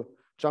to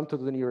jump to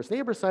the nearest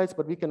neighbor sites,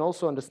 but we can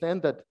also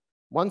understand that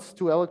once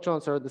 2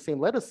 electrons are at the same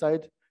lattice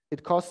site,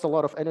 it costs a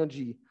lot of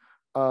energy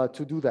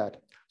to do that.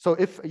 So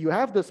if you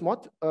have this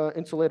MOT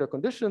insulator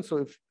condition, so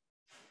if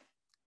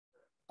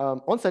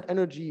onset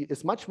energy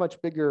is much, much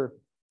bigger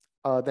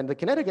than the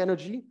kinetic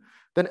energy,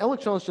 then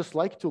electrons just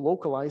like to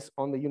localize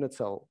on the unit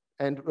cell.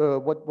 And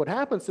what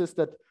happens is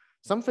that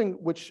something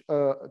which,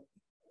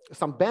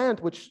 some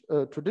band which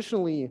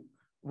traditionally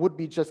would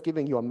be just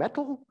giving you a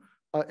metal,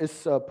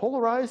 is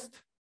polarized,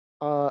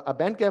 a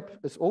band gap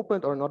is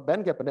opened, or not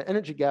band gap, but an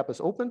energy gap is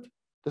opened.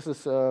 This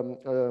is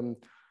the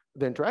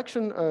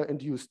interaction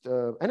induced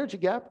energy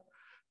gap.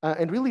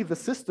 And really the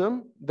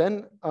system,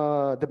 then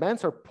the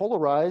bands are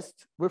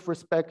polarized with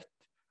respect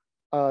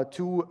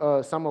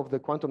to some of the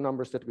quantum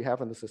numbers that we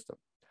have in the system.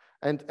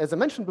 And as I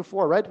mentioned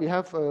before, right, we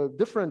have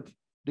different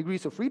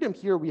degrees of freedom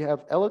here. We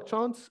have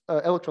electrons,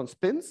 electron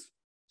spins.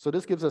 So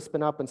this gives us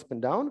spin up and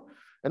spin down.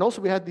 And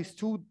also we had these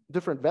two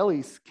different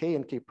values, K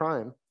and K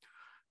prime.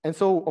 And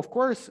so, of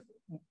course,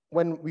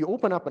 when we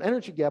open up an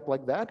energy gap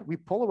like that, we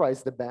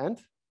polarize the band.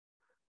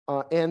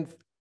 And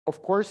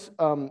of course,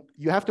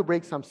 you have to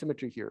break some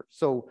symmetry here.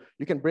 So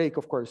you can break,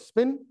 of course,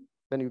 spin,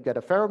 then you get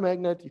a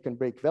ferromagnet. You can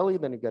break valley,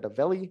 then you get a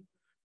valley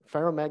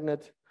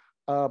ferromagnet.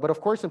 But of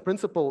course, in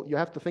principle, you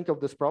have to think of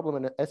this problem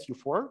in an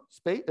SU4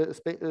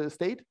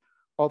 state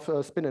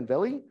of spin and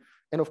valley.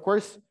 And of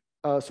course,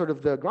 sort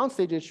of the ground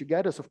state that you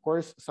get is, of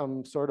course,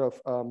 some sort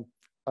of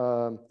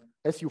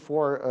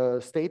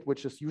SU4 state,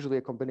 which is usually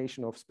a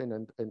combination of spin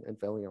and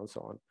valley and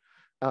so on.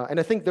 And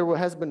I think there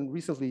has been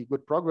recently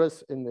good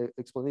progress in the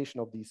explanation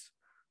of these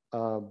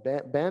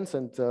bands,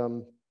 and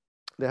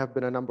there have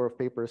been a number of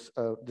papers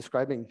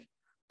describing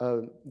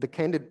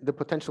the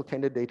potential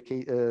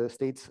candidate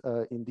states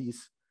in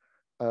these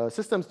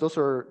systems. Those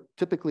are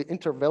typically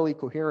inter-valley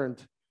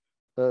coherent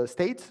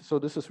states. So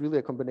this is really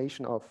a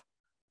combination of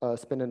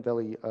spin and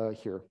valley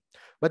here.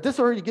 But this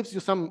already gives you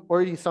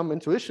some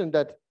intuition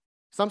that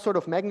some sort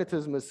of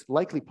magnetism is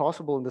likely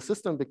possible in the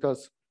system,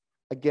 because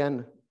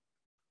again,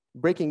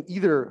 breaking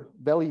either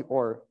valley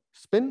or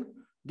spin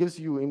gives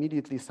you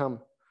immediately some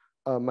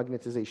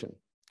magnetization.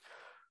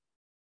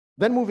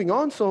 Then moving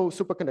on, so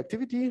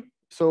superconductivity.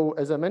 So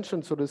as I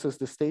mentioned, so this is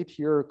the state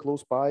here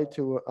close by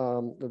to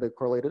the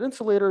correlated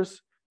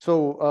insulators.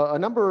 So a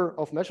number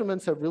of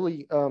measurements have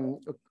really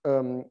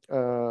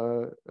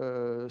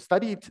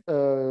studied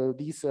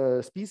these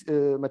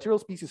material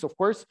species. Of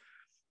course,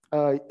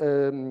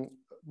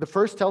 the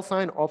first tell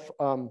sign of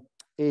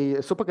a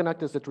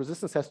superconductor is that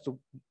resistance has to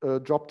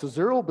drop to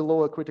 0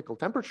 below a critical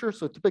temperature.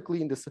 So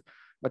typically in these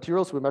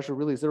materials, we measure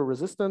really 0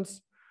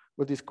 resistance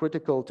with these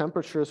critical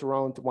temperatures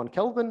around 1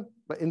 Kelvin.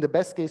 But in the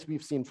best case,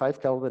 we've seen 5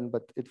 Kelvin,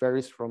 but it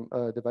varies from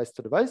device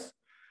to device.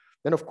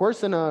 Then of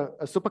course, in a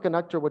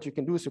superconductor, what you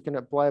can do is you can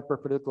apply a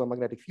perpendicular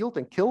magnetic field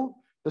and kill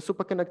the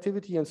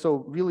superconductivity. And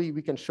so really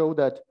we can show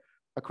that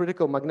a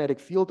critical magnetic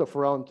field of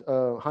around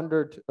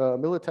 100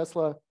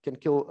 millitesla can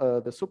kill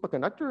the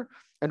superconductor.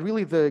 And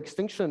really the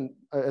extinction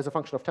as a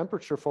function of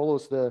temperature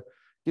follows the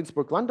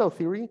Ginzburg-Landau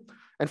theory.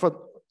 And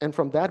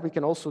from that, we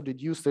can also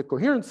deduce the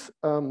coherence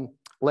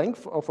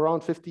length of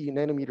around 50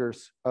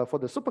 nanometers for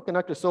the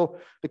superconductor. So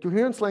the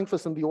coherence length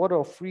is in the order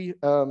of 3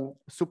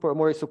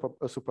 moiré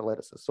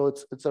superlattices. So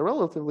it's a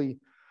relatively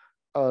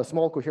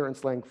small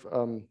coherence length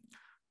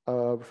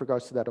with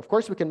regards to that. Of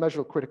course, we can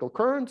measure critical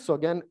current. So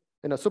again,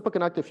 in a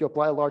superconductor, if you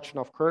apply a large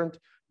enough current,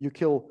 you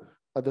kill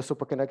the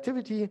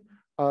superconductivity.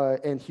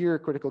 And here,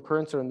 critical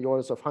currents are in the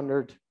orders of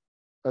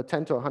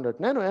 10 to 100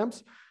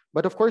 nanoamps.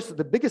 But of course,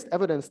 the biggest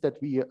evidence that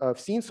we have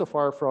seen so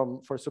far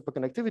for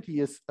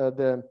superconductivity is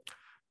the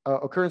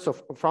occurrence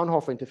of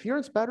Fraunhofer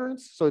interference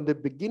patterns. So in the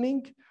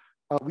beginning,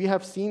 we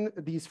have seen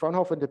these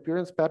Fraunhofer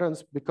interference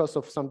patterns because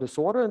of some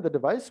disorder in the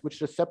device, which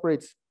just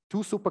separates 2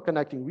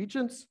 superconducting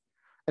regions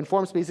and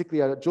forms basically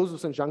a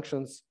Josephson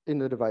junctions in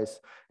the device.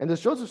 And these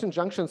Josephson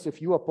junctions,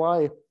 if you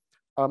apply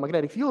a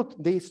magnetic field,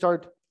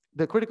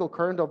 the critical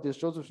current of these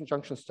Josephson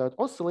junctions start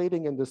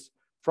oscillating in this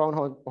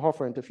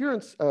Fraunhofer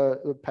interference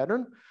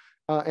pattern.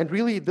 And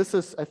really, this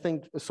is, I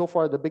think, so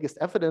far the biggest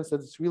evidence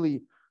that it's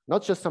really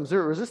not just some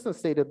 0 resistance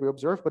state that we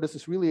observe, but this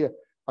is really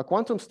a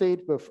quantum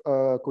state with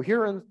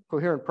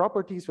coherent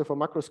properties with a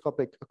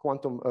macroscopic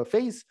quantum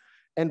phase.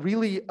 And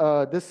really,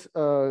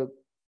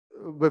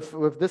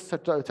 with this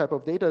type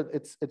of data,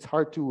 it's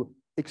hard to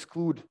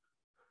exclude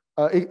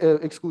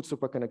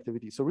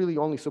superconductivity. So really,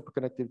 only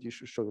superconductivity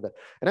should show you that.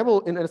 And I will,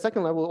 in a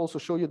second, I will also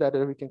show you that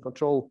we can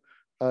control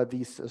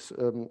these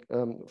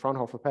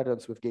Fraunhofer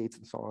patterns with gates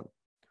and so on.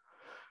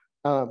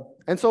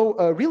 And so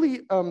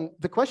really,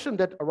 the question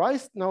that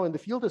arises now in the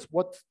field is,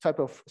 what type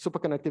of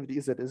superconductivity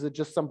is it? Is it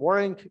just some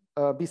boring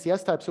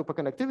BCS type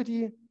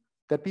superconductivity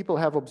that people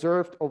have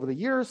observed over the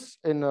years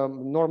in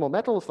normal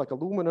metals like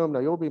aluminum,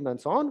 niobium,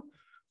 and so on?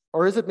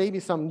 Or is it maybe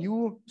some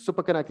new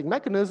superconducting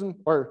mechanism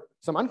or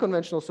some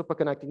unconventional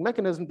superconducting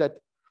mechanism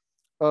that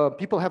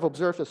people have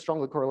observed as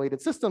strongly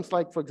correlated systems,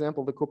 like, for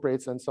example, the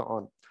cuprates and so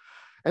on?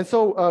 And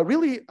so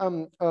really,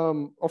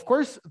 of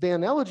course, the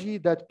analogy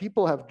that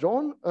people have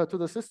drawn to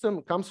the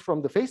system comes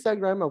from the phase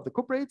diagram of the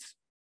cuprates.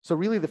 So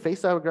really, the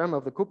phase diagram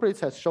of the cuprates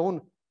has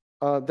shown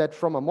that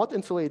from a Mott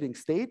insulating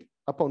state,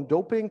 upon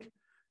doping,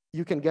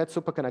 you can get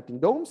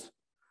superconducting domes,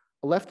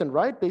 left and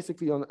right,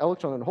 basically on the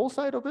electron and hole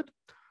side of it.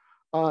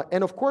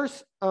 And of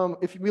course,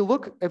 if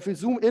we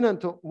zoom in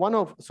into one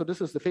of, so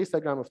this is the phase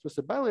diagram of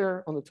twisted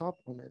bilayer on the top.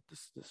 Oh man,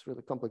 this is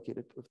really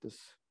complicated with this.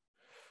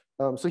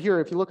 So here,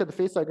 if you look at the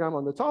phase diagram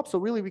on the top, so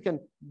really we can,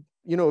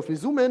 if we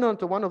zoom in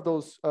onto one of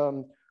those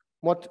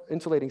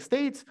insulating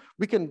states,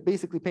 we can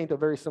basically paint a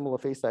very similar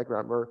phase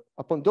diagram where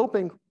upon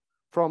doping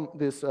from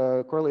this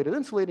correlated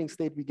insulating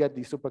state, we get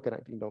these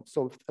superconducting domes.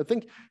 So I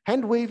think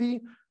hand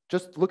wavy,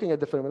 just looking at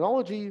the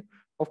phenomenology,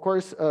 of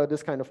course,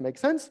 this kind of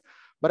makes sense.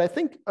 But I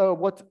think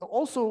what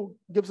also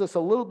gives us a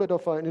little bit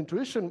of an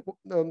intuition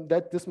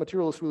that this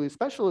material is really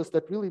special is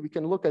that really we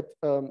can look at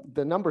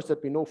the numbers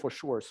that we know for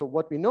sure. So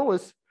what we know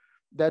is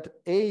that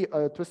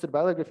twisted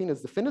bilayer graphene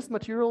is the thinnest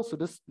material. So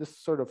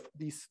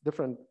these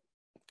different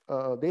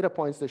data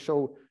points, they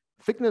show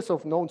thickness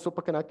of known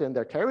superconductor and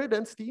their carrier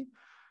density.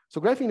 So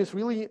graphene is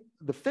really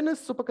the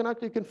thinnest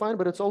superconductor you can find,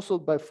 but it's also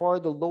by far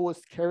the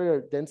lowest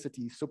carrier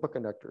density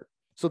superconductor.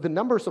 So the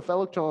numbers of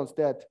electrons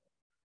that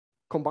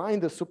combine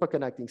the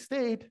superconducting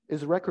state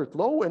is record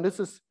low, and this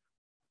is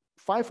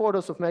 5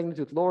 orders of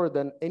magnitude lower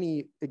than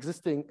any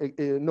existing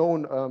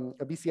known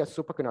BCS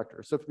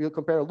superconductor. So if we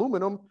compare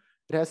aluminum,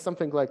 it has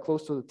something like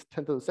close to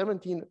 10 to the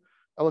 17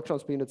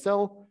 electrons per unit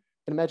cell.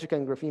 In magic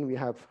and graphene, we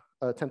have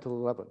 10 to the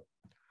 11.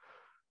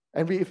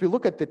 And if we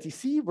look at the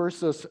TC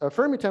versus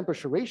Fermi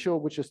temperature ratio,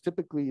 which is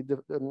typically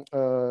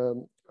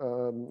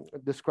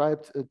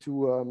described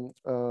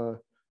to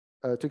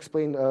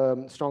explain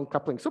strong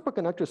coupling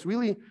superconductors,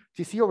 really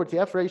TC over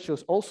TF ratio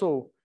is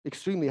also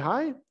extremely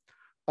high.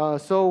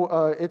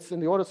 It's in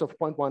the orders of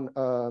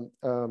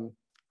 0.1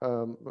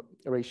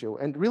 ratio.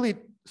 And really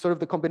sort of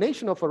the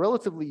combination of a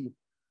relatively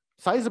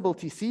sizable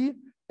TC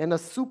and a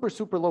super,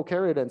 super low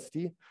carrier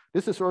density,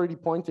 this is already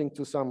pointing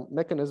to some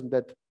mechanism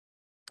that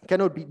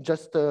cannot be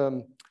just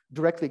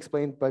directly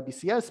explained by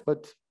BCS,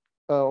 but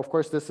of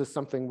course, this is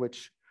something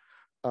which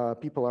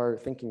people are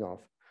thinking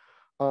of.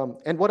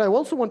 And what I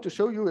also want to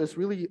show you is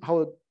really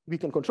how we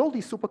can control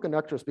these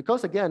superconductors,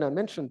 because again, I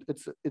mentioned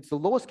it's the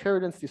lowest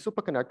carrier density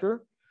superconductor.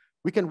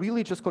 We can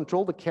really just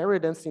control the carrier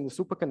density in the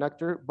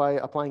superconductor by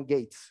applying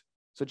gates.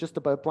 So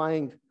just by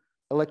applying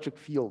electric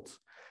fields.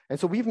 And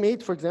so we've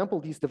made, for example,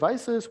 these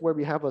devices where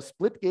we have a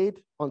split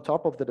gate on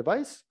top of the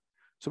device.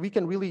 So we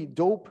can really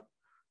dope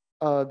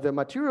the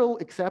material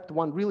except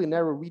one really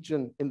narrow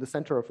region in the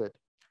center of it.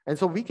 And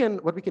so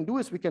what we can do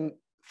is we can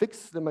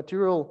fix the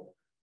material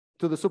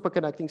to the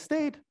superconducting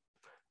state,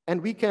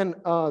 and we can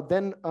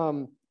then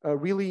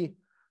really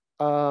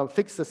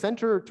fix the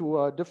center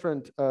to a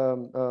different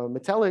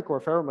metallic or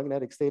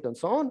ferromagnetic state and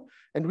so on.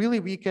 And really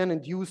we can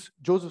induce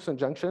Josephson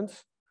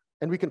junctions,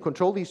 and we can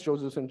control these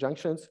Josephson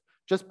junctions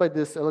just by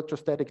this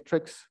electrostatic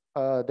tricks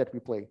that we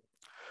play.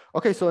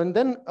 Okay, so and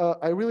then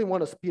I really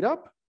want to speed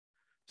up.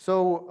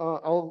 So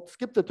I'll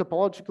skip the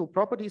topological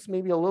properties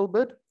maybe a little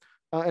bit.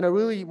 And I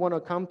really want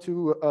to come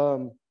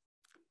to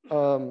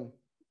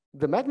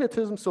the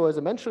magnetism. So as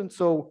I mentioned,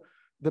 so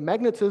the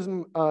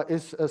magnetism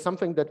is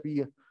something that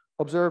we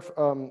observe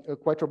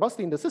quite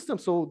robustly in the system.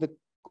 So the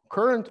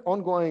current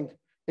ongoing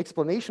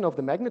explanation of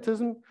the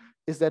magnetism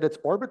is that it's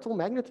orbital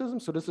magnetism.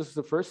 So this is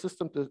the first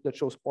system that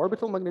shows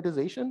orbital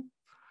magnetization.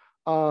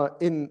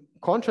 In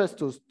contrast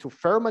to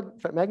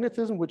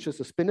ferromagnetism, which is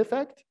a spin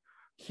effect.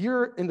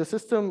 Here in the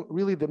system,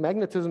 really the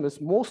magnetism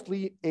is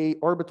mostly a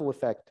orbital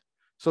effect.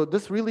 So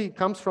this really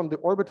comes from the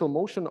orbital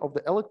motion of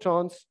the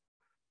electrons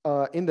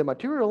in the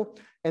material.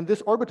 And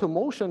this orbital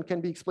motion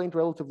can be explained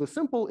relatively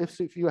simple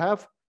if you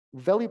have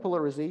valley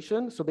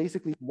polarization. So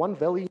basically one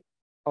valley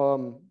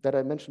that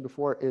I mentioned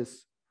before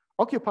is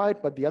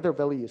occupied, but the other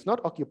valley is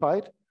not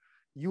occupied,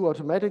 you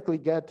automatically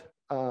get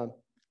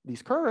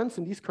these currents,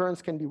 and these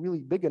currents can be really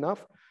big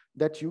enough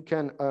that you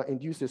can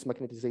induce this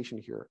magnetization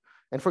here.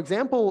 And for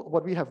example,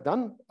 what we have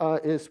done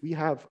is we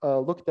have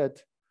looked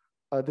at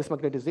this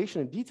magnetization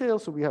in detail.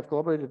 So we have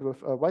collaborated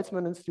with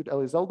Weizmann Institute,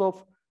 Eli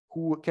Zeldov,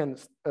 who can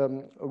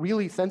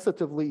really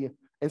sensitively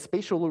and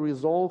spatially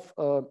resolve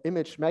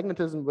image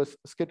magnetism with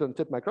skid on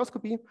tip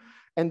microscopy.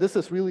 And this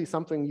is really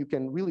something you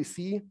can really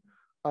see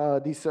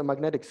these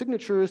magnetic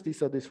signatures.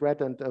 These are these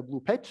red and blue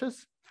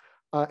patches.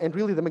 And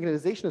really the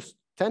magnetization is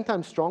 10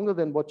 times stronger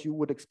than what you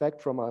would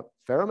expect from a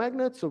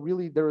ferromagnet. So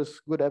really there is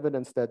good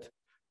evidence that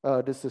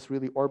this is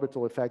really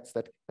orbital effects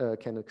that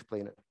can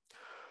explain it.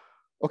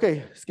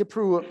 Okay, skip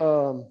through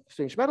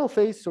strange metal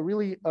phase. So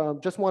really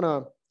just want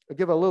to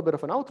give a little bit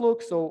of an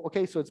outlook. So,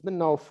 okay, so it's been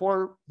now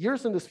 4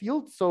 years in this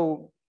field.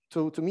 So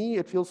to me,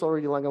 it feels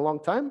already like a long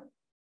time.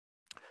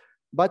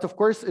 But of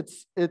course,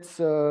 it's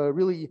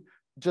really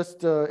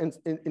just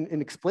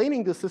in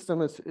explaining the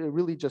system, it's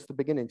really just the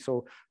beginning.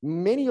 So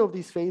many of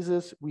these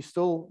phases, we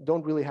still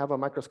don't really have a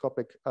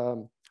microscopic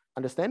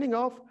understanding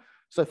of.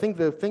 So I think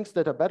the things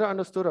that are better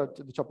understood are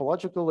the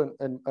topological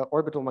and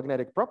orbital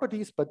magnetic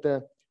properties, but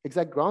the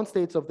exact ground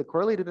states of the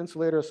correlated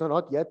insulators are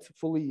not yet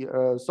fully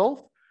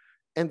solved.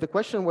 And the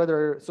question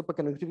whether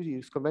superconductivity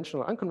is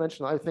conventional or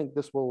unconventional, I think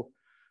this will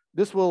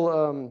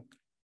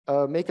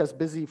make us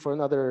busy for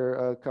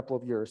another couple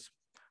of years.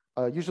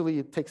 Usually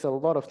it takes a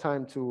lot of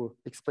time to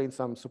explain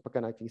some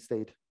superconducting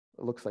state,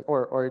 it looks like,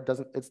 or it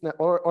doesn't,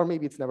 or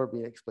maybe it's never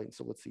been explained,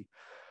 so let's see.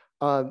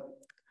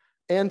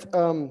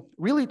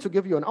 Really to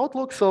give you an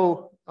outlook,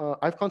 so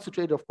I've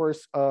concentrated, of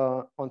course,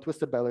 on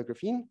twisted bilayer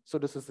graphene. So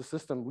this is the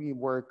system we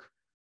work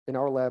in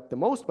our lab the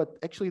most, but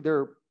actually there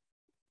are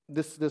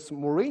this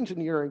moiré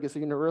engineering is a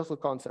universal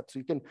concept. So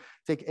you can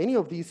take any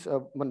of these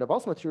van der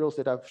Waals materials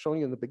that I've shown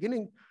you in the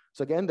beginning.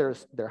 So again, there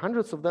are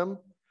hundreds of them.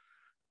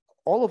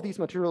 All of these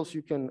materials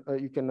you can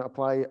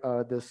apply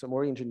this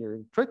moiré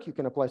engineering trick. You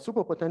can apply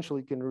superpotential.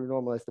 You can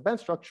renormalize the band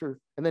structure,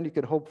 and then you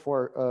can hope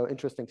for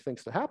interesting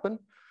things to happen.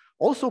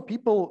 Also,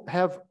 people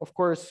have, of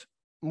course,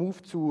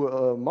 moved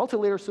to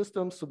multi-layer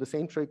systems. So the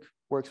same trick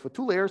works for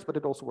 2 layers, but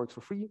it also works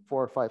for 3,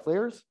 4, or 5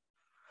 layers.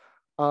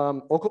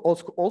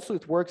 Also,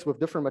 it works with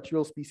different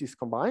material species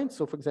combined.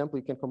 So for example,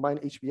 you can combine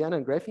HBN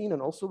and graphene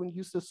and also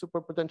use this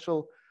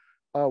superpotential.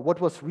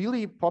 What was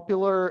really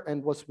popular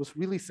and was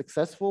really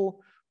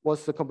successful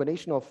was the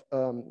combination of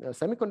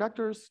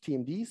semiconductors,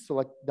 TMDs, so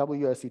like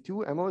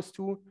WSE2,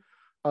 MOS2.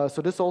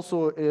 So this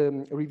also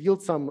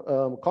revealed some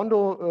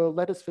Kondo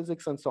lattice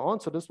physics and so on.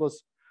 So this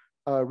was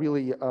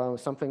really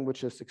something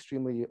which is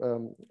extremely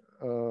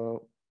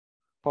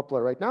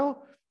popular right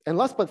now. And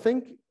last but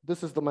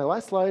this is my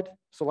last slide.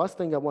 So last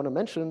thing I want to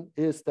mention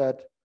is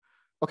that,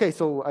 okay,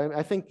 so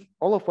I think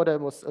all of what I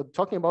was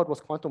talking about was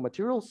quantum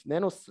materials,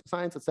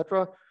 nanoscience,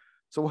 etc.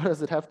 So what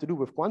does it have to do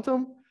with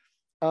quantum?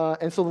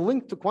 And so the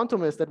link to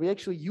quantum is that we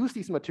actually use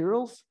these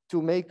materials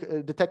to make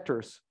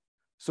detectors.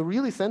 So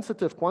really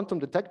sensitive quantum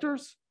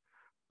detectors,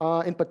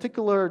 in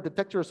particular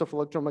detectors of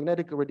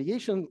electromagnetic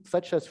radiation,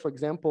 such as, for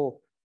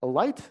example, a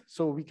light.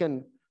 So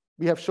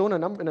we have shown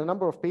in a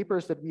number of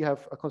papers that we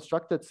have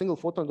constructed single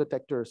photon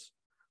detectors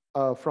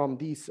from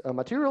these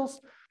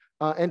materials.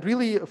 And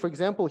really, for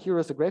example, here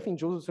is a graphene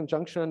Josephson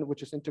junction,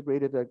 which is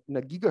integrated in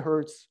a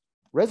gigahertz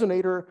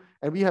resonator.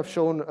 And we have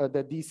shown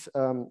that these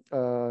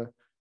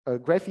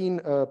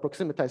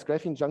proximatized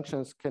graphene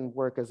junctions can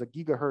work as a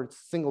gigahertz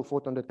single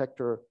photon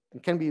detector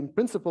and can be in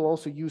principle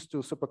also used to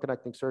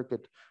superconducting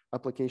circuit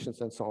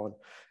applications and so on.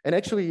 And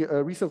actually,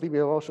 recently we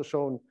have also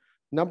shown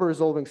number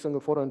resolving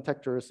single photon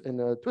detectors in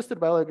twisted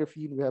bilayer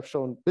graphene. We have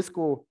shown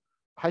BISCO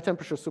high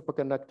temperature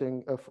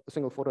superconducting of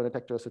single photon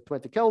detectors at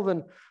 20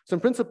 Kelvin. So in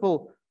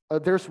principle,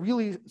 there's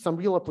really some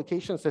real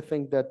applications, I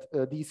think, that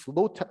these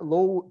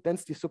low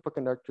density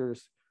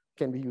superconductors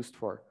can be used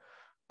for.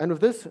 And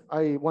with this,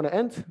 I want to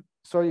end.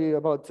 Sorry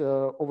about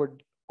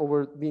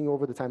being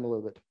over the time a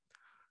little bit.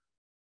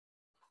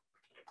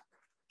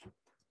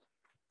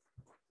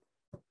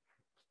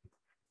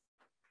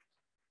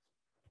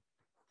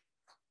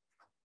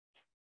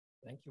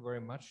 Thank you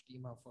very much,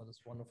 Dima, for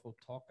this wonderful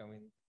talk. I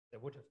mean, there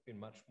would have been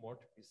much more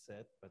to be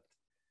said, but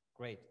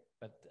great.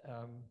 But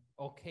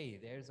okay,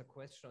 there's a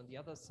question on the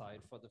other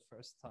side for the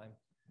first time.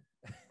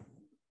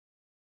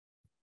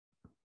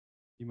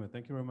 Dima,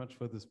 thank you very much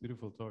for this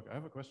beautiful talk. I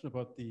have a question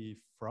about the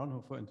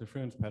Fraunhofer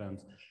interference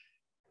patterns.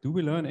 Do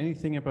we learn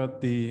anything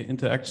about the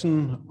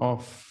interaction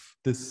of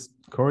this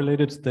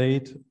correlated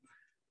state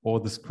or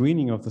the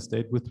screening of the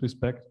state with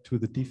respect to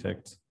the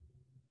defects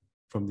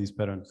from these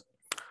patterns?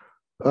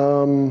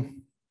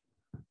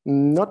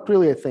 Not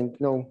really, I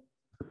think, no.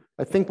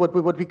 I think what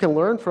we can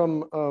learn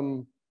from,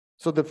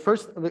 so the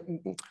first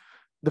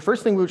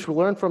thing which we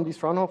learn from these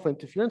Fraunhofer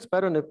interference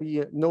pattern, if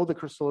we know the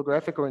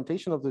crystallographic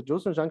orientation of the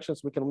Josephson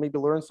junctions, we can maybe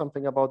learn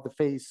something about the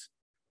phase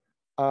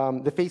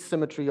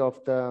symmetry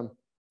of the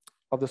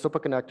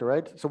superconductor,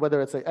 right? So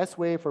whether it's a S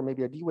wave or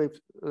maybe a D wave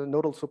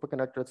nodal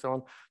superconductor and so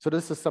on. So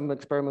this is some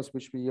experiments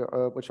which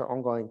are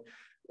ongoing.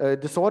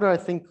 Disorder, I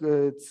think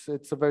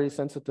it's a very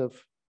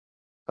sensitive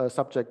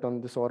subject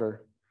on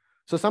disorder.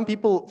 So some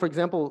people, for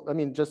example, I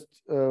mean, just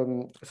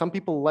some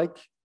people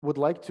would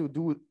like to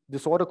do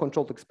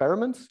disorder-controlled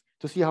experiments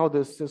to see how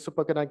this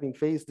superconducting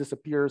phase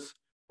disappears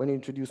when you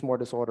introduce more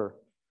disorder.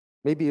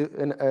 Maybe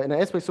an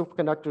S-wave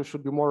superconductor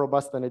should be more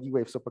robust than a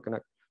D-wave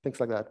superconductor, things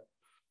like that.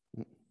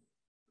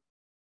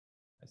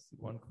 I see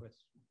one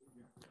question.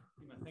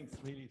 I think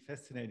it's really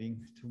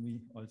fascinating to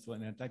me also,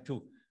 and I'd like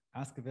to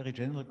ask a very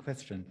general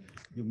question.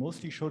 You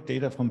mostly showed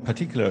data from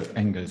particular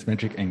angles,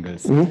 metric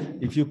angles.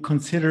 Mm-hmm. If you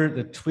consider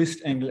the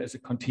twist angle as a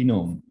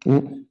continuum,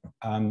 mm-hmm.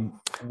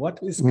 What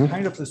is mm-hmm.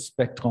 kind of the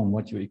spectrum,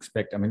 what you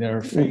expect? I mean, there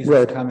are phases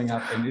right. coming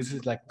up, and is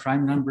it like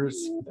prime numbers?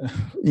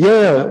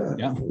 Yeah.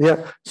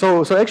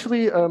 So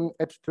actually,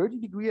 at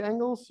 30-degree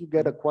angles, you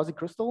get a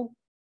quasi-crystal.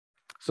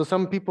 So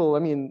some people, I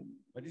mean.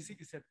 But is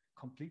that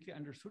completely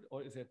understood,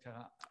 or is it?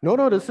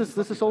 No. This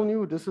is all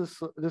new. This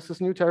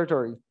is new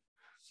territory.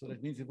 So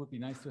that means it would be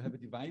nice to have a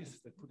device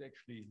that could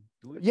actually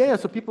do it. Yeah.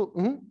 So people,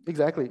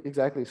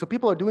 exactly. So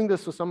people are doing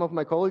this. So some of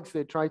my colleagues,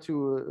 they try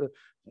to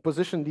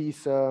position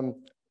these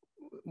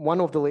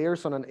one of the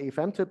layers on an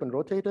AFM tip and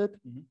rotate it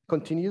mm-hmm.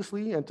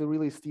 continuously and to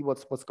really see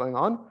what's going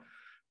on.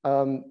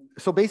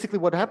 So basically,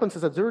 what happens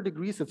is at 0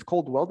 degrees, it's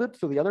cold welded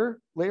to the other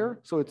layer.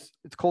 So it's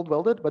cold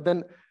welded, but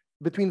then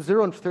between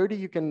 0 and 30,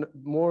 you can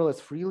more or less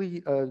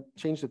freely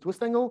change the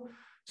twist angle.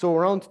 So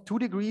around 2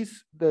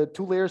 degrees, the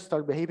two layers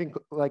start behaving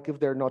like if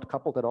they're not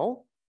coupled at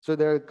all. So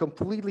they're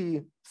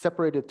completely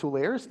separated two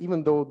layers,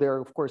 even though they're,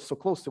 of course, so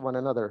close to one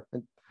another.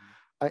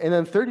 And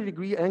then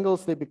 30-degree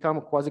angles, they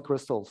become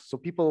quasi-crystals. So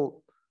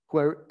people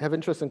who have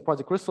interest in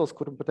quasi-crystals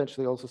could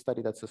potentially also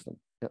study that system.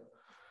 Yeah.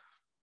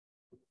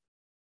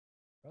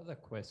 Other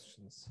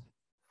questions?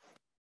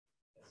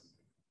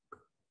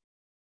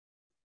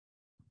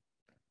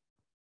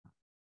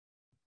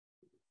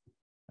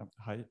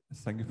 Hi,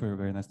 thank you for your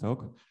very nice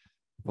talk.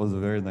 It was a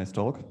very nice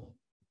talk.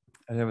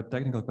 I have a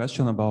technical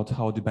question about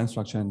how the band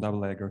structure in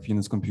double-layer graphene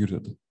is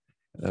computed.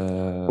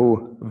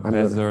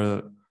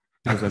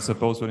 Because I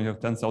suppose when you have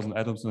 10,000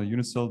 atoms in a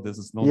unit cell, this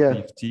is not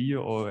DFT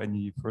or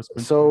any first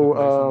principle.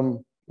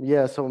 So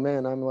yeah, so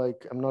man, I'm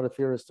not a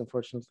theorist,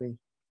 unfortunately.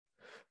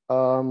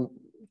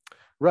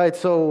 Right,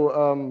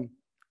 so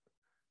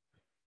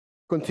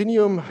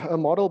continuum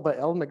model by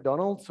L.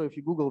 McDonald. So if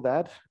you Google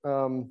that,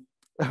 so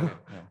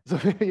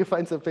maybe you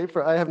find some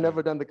paper. I have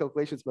never done the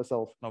calculations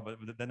myself. No, but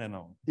then I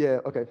know. Yeah,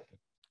 okay.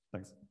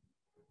 Thanks.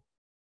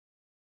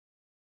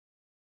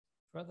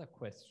 Further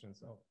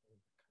questions? Oh,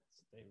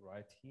 stay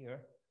right here.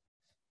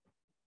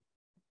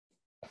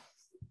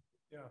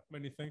 Yeah,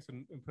 many thanks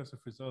and impressive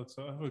results.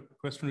 So I have a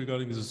question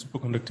regarding the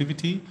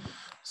superconductivity.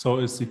 So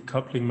is the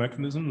coupling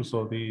mechanism,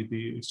 so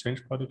the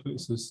exchange particle,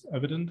 is this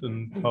evident,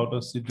 and how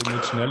does the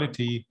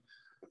dimensionality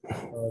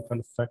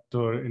kind of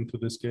factor into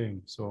this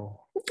game?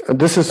 So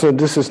this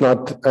is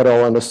not at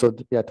all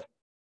understood yet.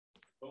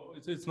 So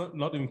it's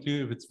not even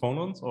clear if it's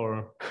phonons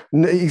or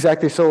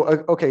exactly. So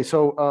okay,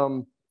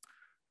 so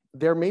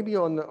there may be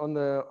on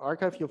the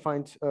archive you'll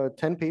find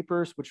 10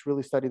 papers which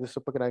really study the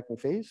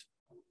superconducting phase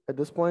at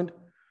this point.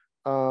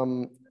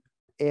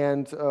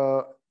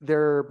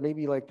 There may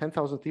be like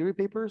 10,000 theory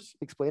papers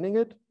explaining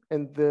it.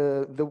 And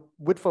the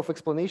width of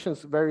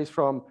explanations varies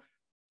from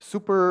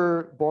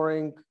super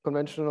boring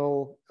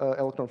conventional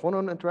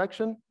electron-phonon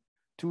interaction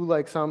to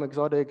like some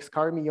exotic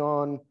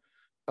Scar-Muon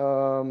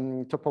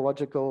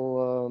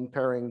topological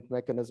pairing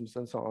mechanisms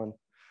and so on.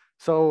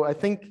 So I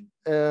think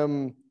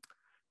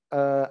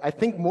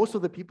most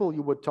of the people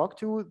you would talk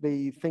to,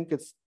 they think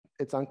it's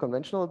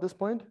unconventional at this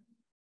point.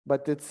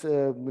 But it's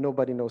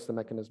nobody knows the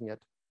mechanism yet.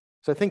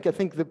 So I think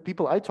the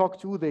people I talk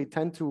to, they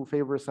tend to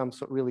favor some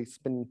really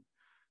spin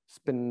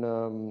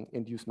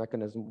induced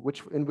mechanism.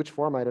 In which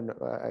form I don't know.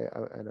 I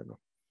don't know.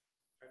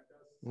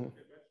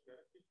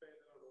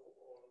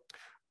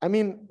 I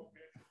mean,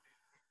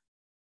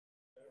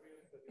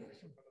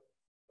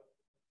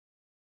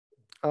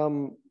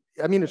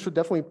 it should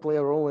definitely play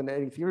a role in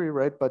any theory,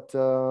 right? But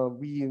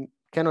we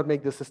cannot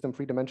make the system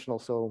three-dimensional.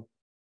 So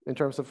in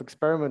terms of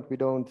experiment, we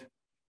don't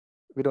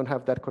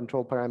have that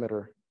control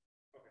parameter.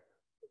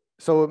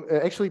 So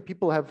actually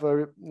people have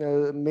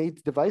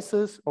made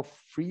devices of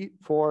 3,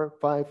 4,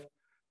 5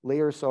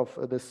 layers of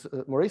this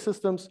moiré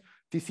systems.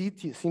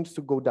 TC seems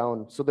to go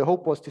down. So the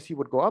hope was TC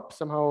would go up.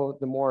 Somehow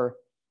the more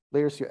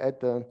layers you add,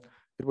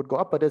 it would go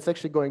up, but it's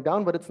actually going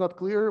down, but it's not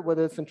clear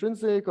whether it's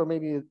intrinsic or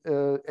maybe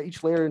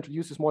each layer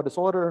introduces more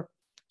disorder.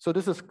 So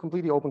this is a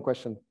completely open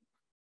question.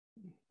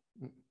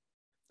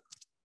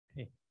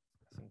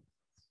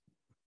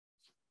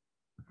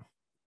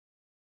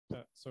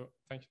 So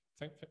thank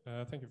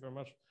you very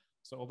much.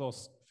 So all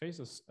those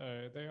phases,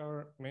 they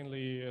are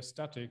mainly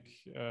static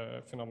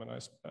phenomena.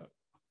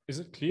 Is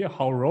it clear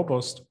how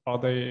robust are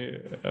they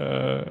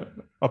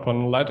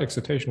upon light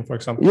excitation, for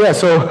example? Yeah,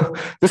 so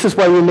this is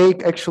why we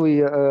make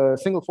actually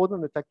single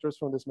photon detectors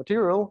from this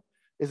material,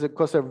 is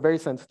because they're very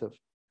sensitive.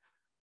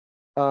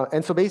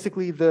 And so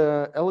basically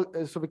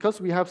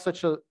because we have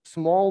such a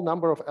small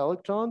number of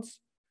electrons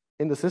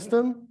in the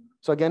system,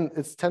 so again,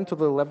 it's 10 to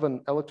the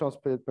 11 electrons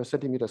per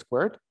centimeter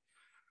squared.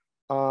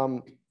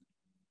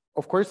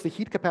 Of course, the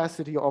heat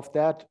capacity of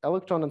that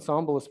electron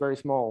ensemble is very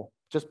small,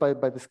 just by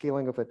the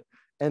scaling of it.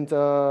 And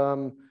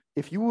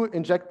if you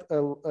inject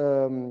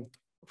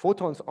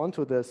photons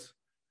onto this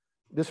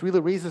really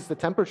raises the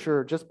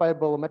temperature just by a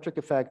bolometric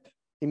effect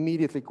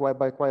immediately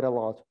by quite a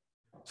lot.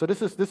 So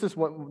this is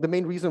the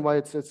main reason why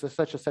it's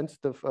such a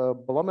sensitive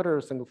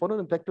bolometer, single photon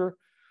detector.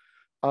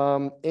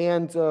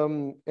 And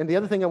the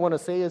other thing I want to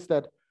say is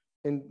that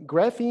in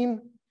graphene,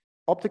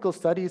 optical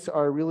studies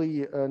are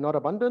really not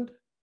abundant.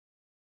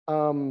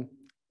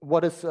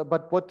 What is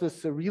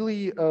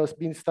really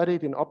being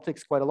studied in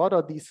optics quite a lot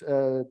are these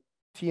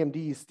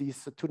TMDs,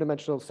 these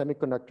two-dimensional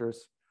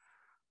semiconductors.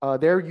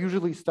 They're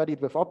usually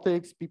studied with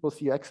optics. People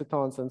see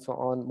excitons and so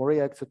on,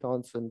 moiré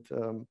excitons,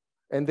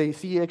 and they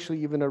see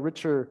actually even a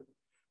richer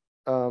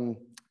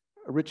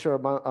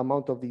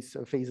amount of these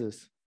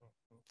phases.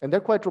 And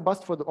they're quite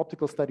robust for the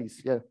optical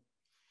studies, yeah.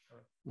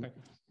 Thank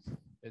you.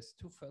 There's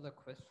 2 further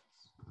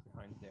questions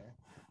behind there.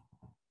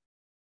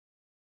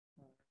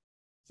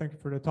 Thank you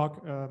for the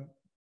talk.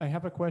 I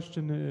have a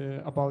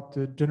question about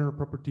the general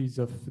properties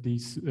of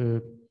these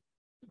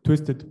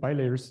twisted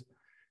bilayers.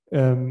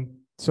 The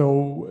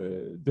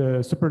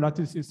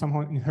superlattice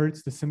somehow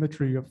inherits the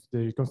symmetry of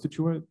the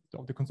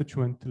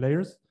constituent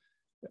layers.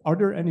 Are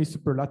there any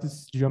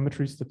superlattice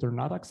geometries that are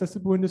not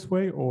accessible in this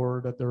way,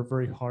 or that they're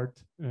very hard,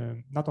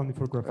 not only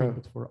for graphene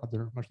but for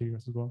other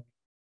materials as well?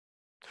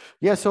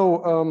 Yeah,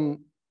 so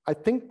I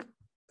think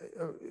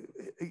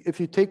if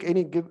you take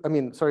any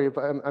sorry if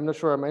I'm not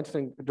sure I'm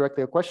answering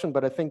directly a question,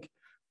 but I think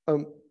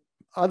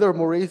other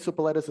moiré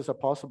superlattices are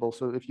possible.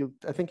 So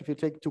I think if you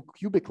take 2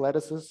 cubic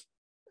lattices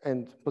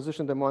and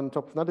position them on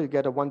top of another, you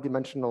get a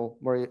 1-dimensional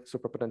moiré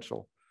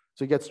superpotential.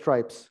 So you get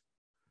stripes.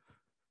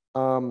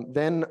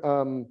 Then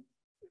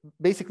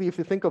basically, if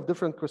you think of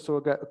different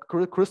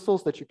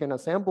crystals that you can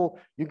assemble,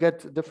 you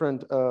get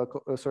different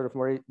sort of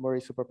moiré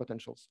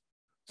superpotentials.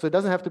 So it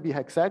doesn't have to be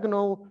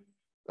hexagonal,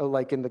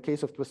 like in the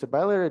case of twisted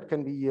bilayer. It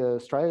can be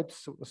striated,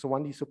 so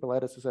 1D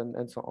superlattices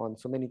and so on.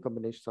 So many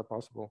combinations are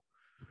possible.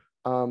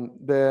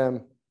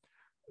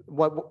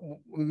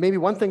 Maybe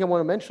one thing I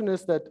want to mention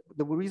is that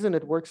the reason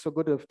it works so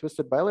good with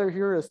twisted bilayer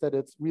here is that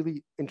it's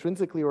really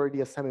intrinsically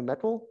already a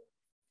semi-metal.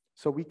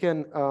 So we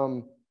can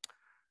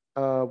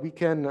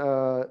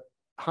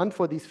hunt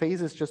for these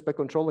phases just by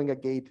controlling a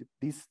gate.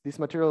 These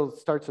material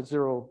starts at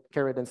 0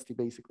 carrier density,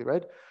 basically,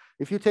 right?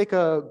 If you take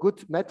a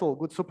good metal,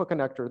 good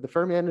superconductor, the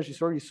Fermi energy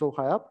is already so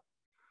high up,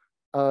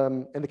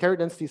 and the carrier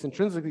density is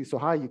intrinsically so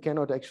high, you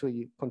cannot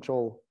actually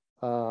control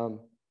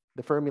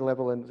the Fermi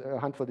level and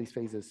hunt for these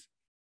phases.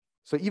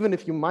 So even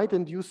if you might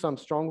induce some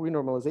strong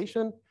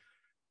renormalization,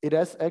 it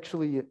has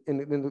actually, in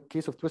the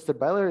case of twisted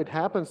bilayer, it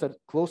happens at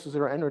close to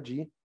 0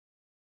 energy,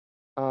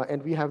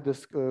 and we have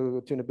this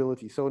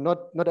tunability. So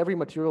not every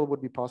material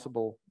would be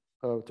possible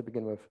to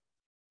begin with.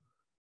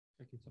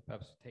 Okay, so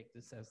perhaps take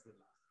this as the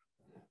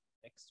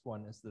next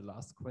one is the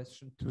last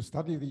question. To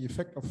study the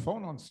effect of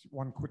phonons,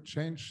 one could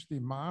change the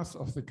mass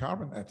of the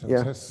carbon atoms.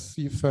 Yeah. Has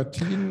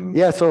C13?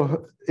 Yeah,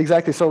 so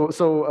exactly.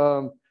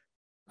 So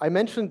I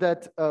mentioned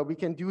that we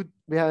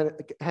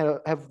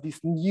have these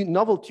new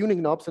novel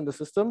tuning knobs in the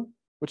system,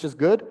 which is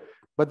good,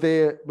 but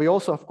we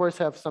also, of course,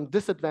 have some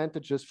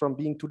disadvantages from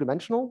being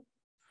two-dimensional.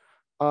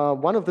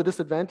 One of the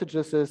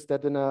disadvantages is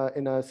that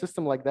in a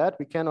system like that,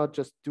 we cannot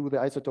just do the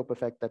isotope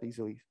effect that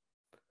easily.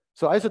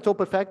 So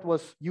isotope effect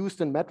was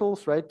used in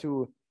metals, right,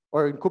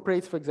 or in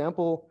cuprates, for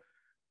example,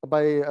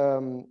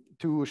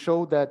 to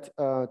show that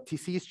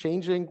Tc is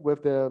changing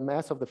with the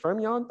mass of the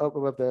fermion,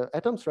 with the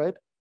atoms, right?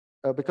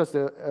 Because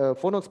the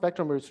phonon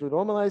spectrum is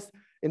renormalized.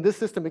 In this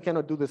system, we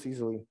cannot do this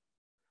easily.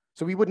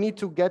 So we would need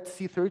to get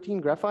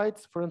C13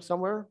 graphites from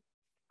somewhere.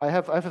 I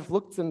have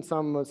looked in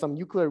some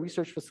nuclear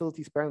research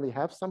facilities apparently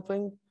have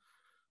something.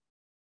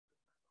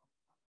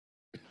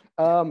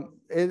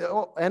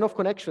 And of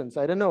connections,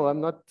 I don't know.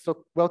 I'm not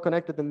so well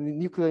connected in the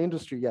nuclear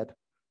industry yet.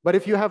 But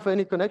if you have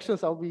any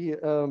connections, I'll be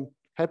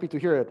happy to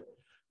hear it.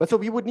 But so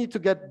we would need to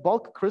get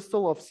bulk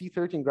crystal of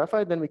C13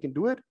 graphite, then we can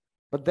do it.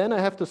 But then I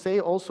have to say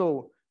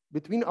also,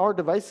 between our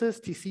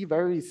devices, TC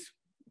varies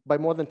by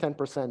more than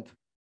 10%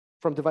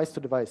 from device to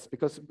device,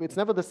 because it's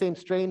never the same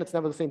strain, it's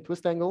never the same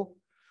twist angle.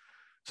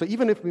 So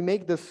even if we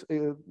make this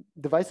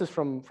devices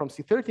from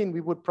C13,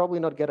 we would probably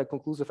not get a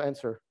conclusive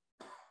answer.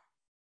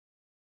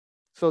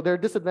 So there are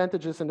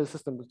disadvantages in the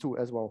system too,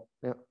 as well.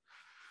 Yeah.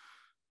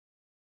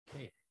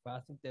 Okay, but I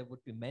think there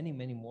would be many,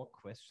 many more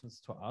questions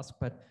to ask,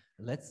 but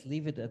let's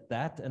leave it at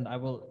that. And I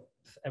will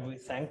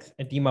thank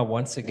Dima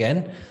once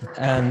again.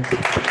 And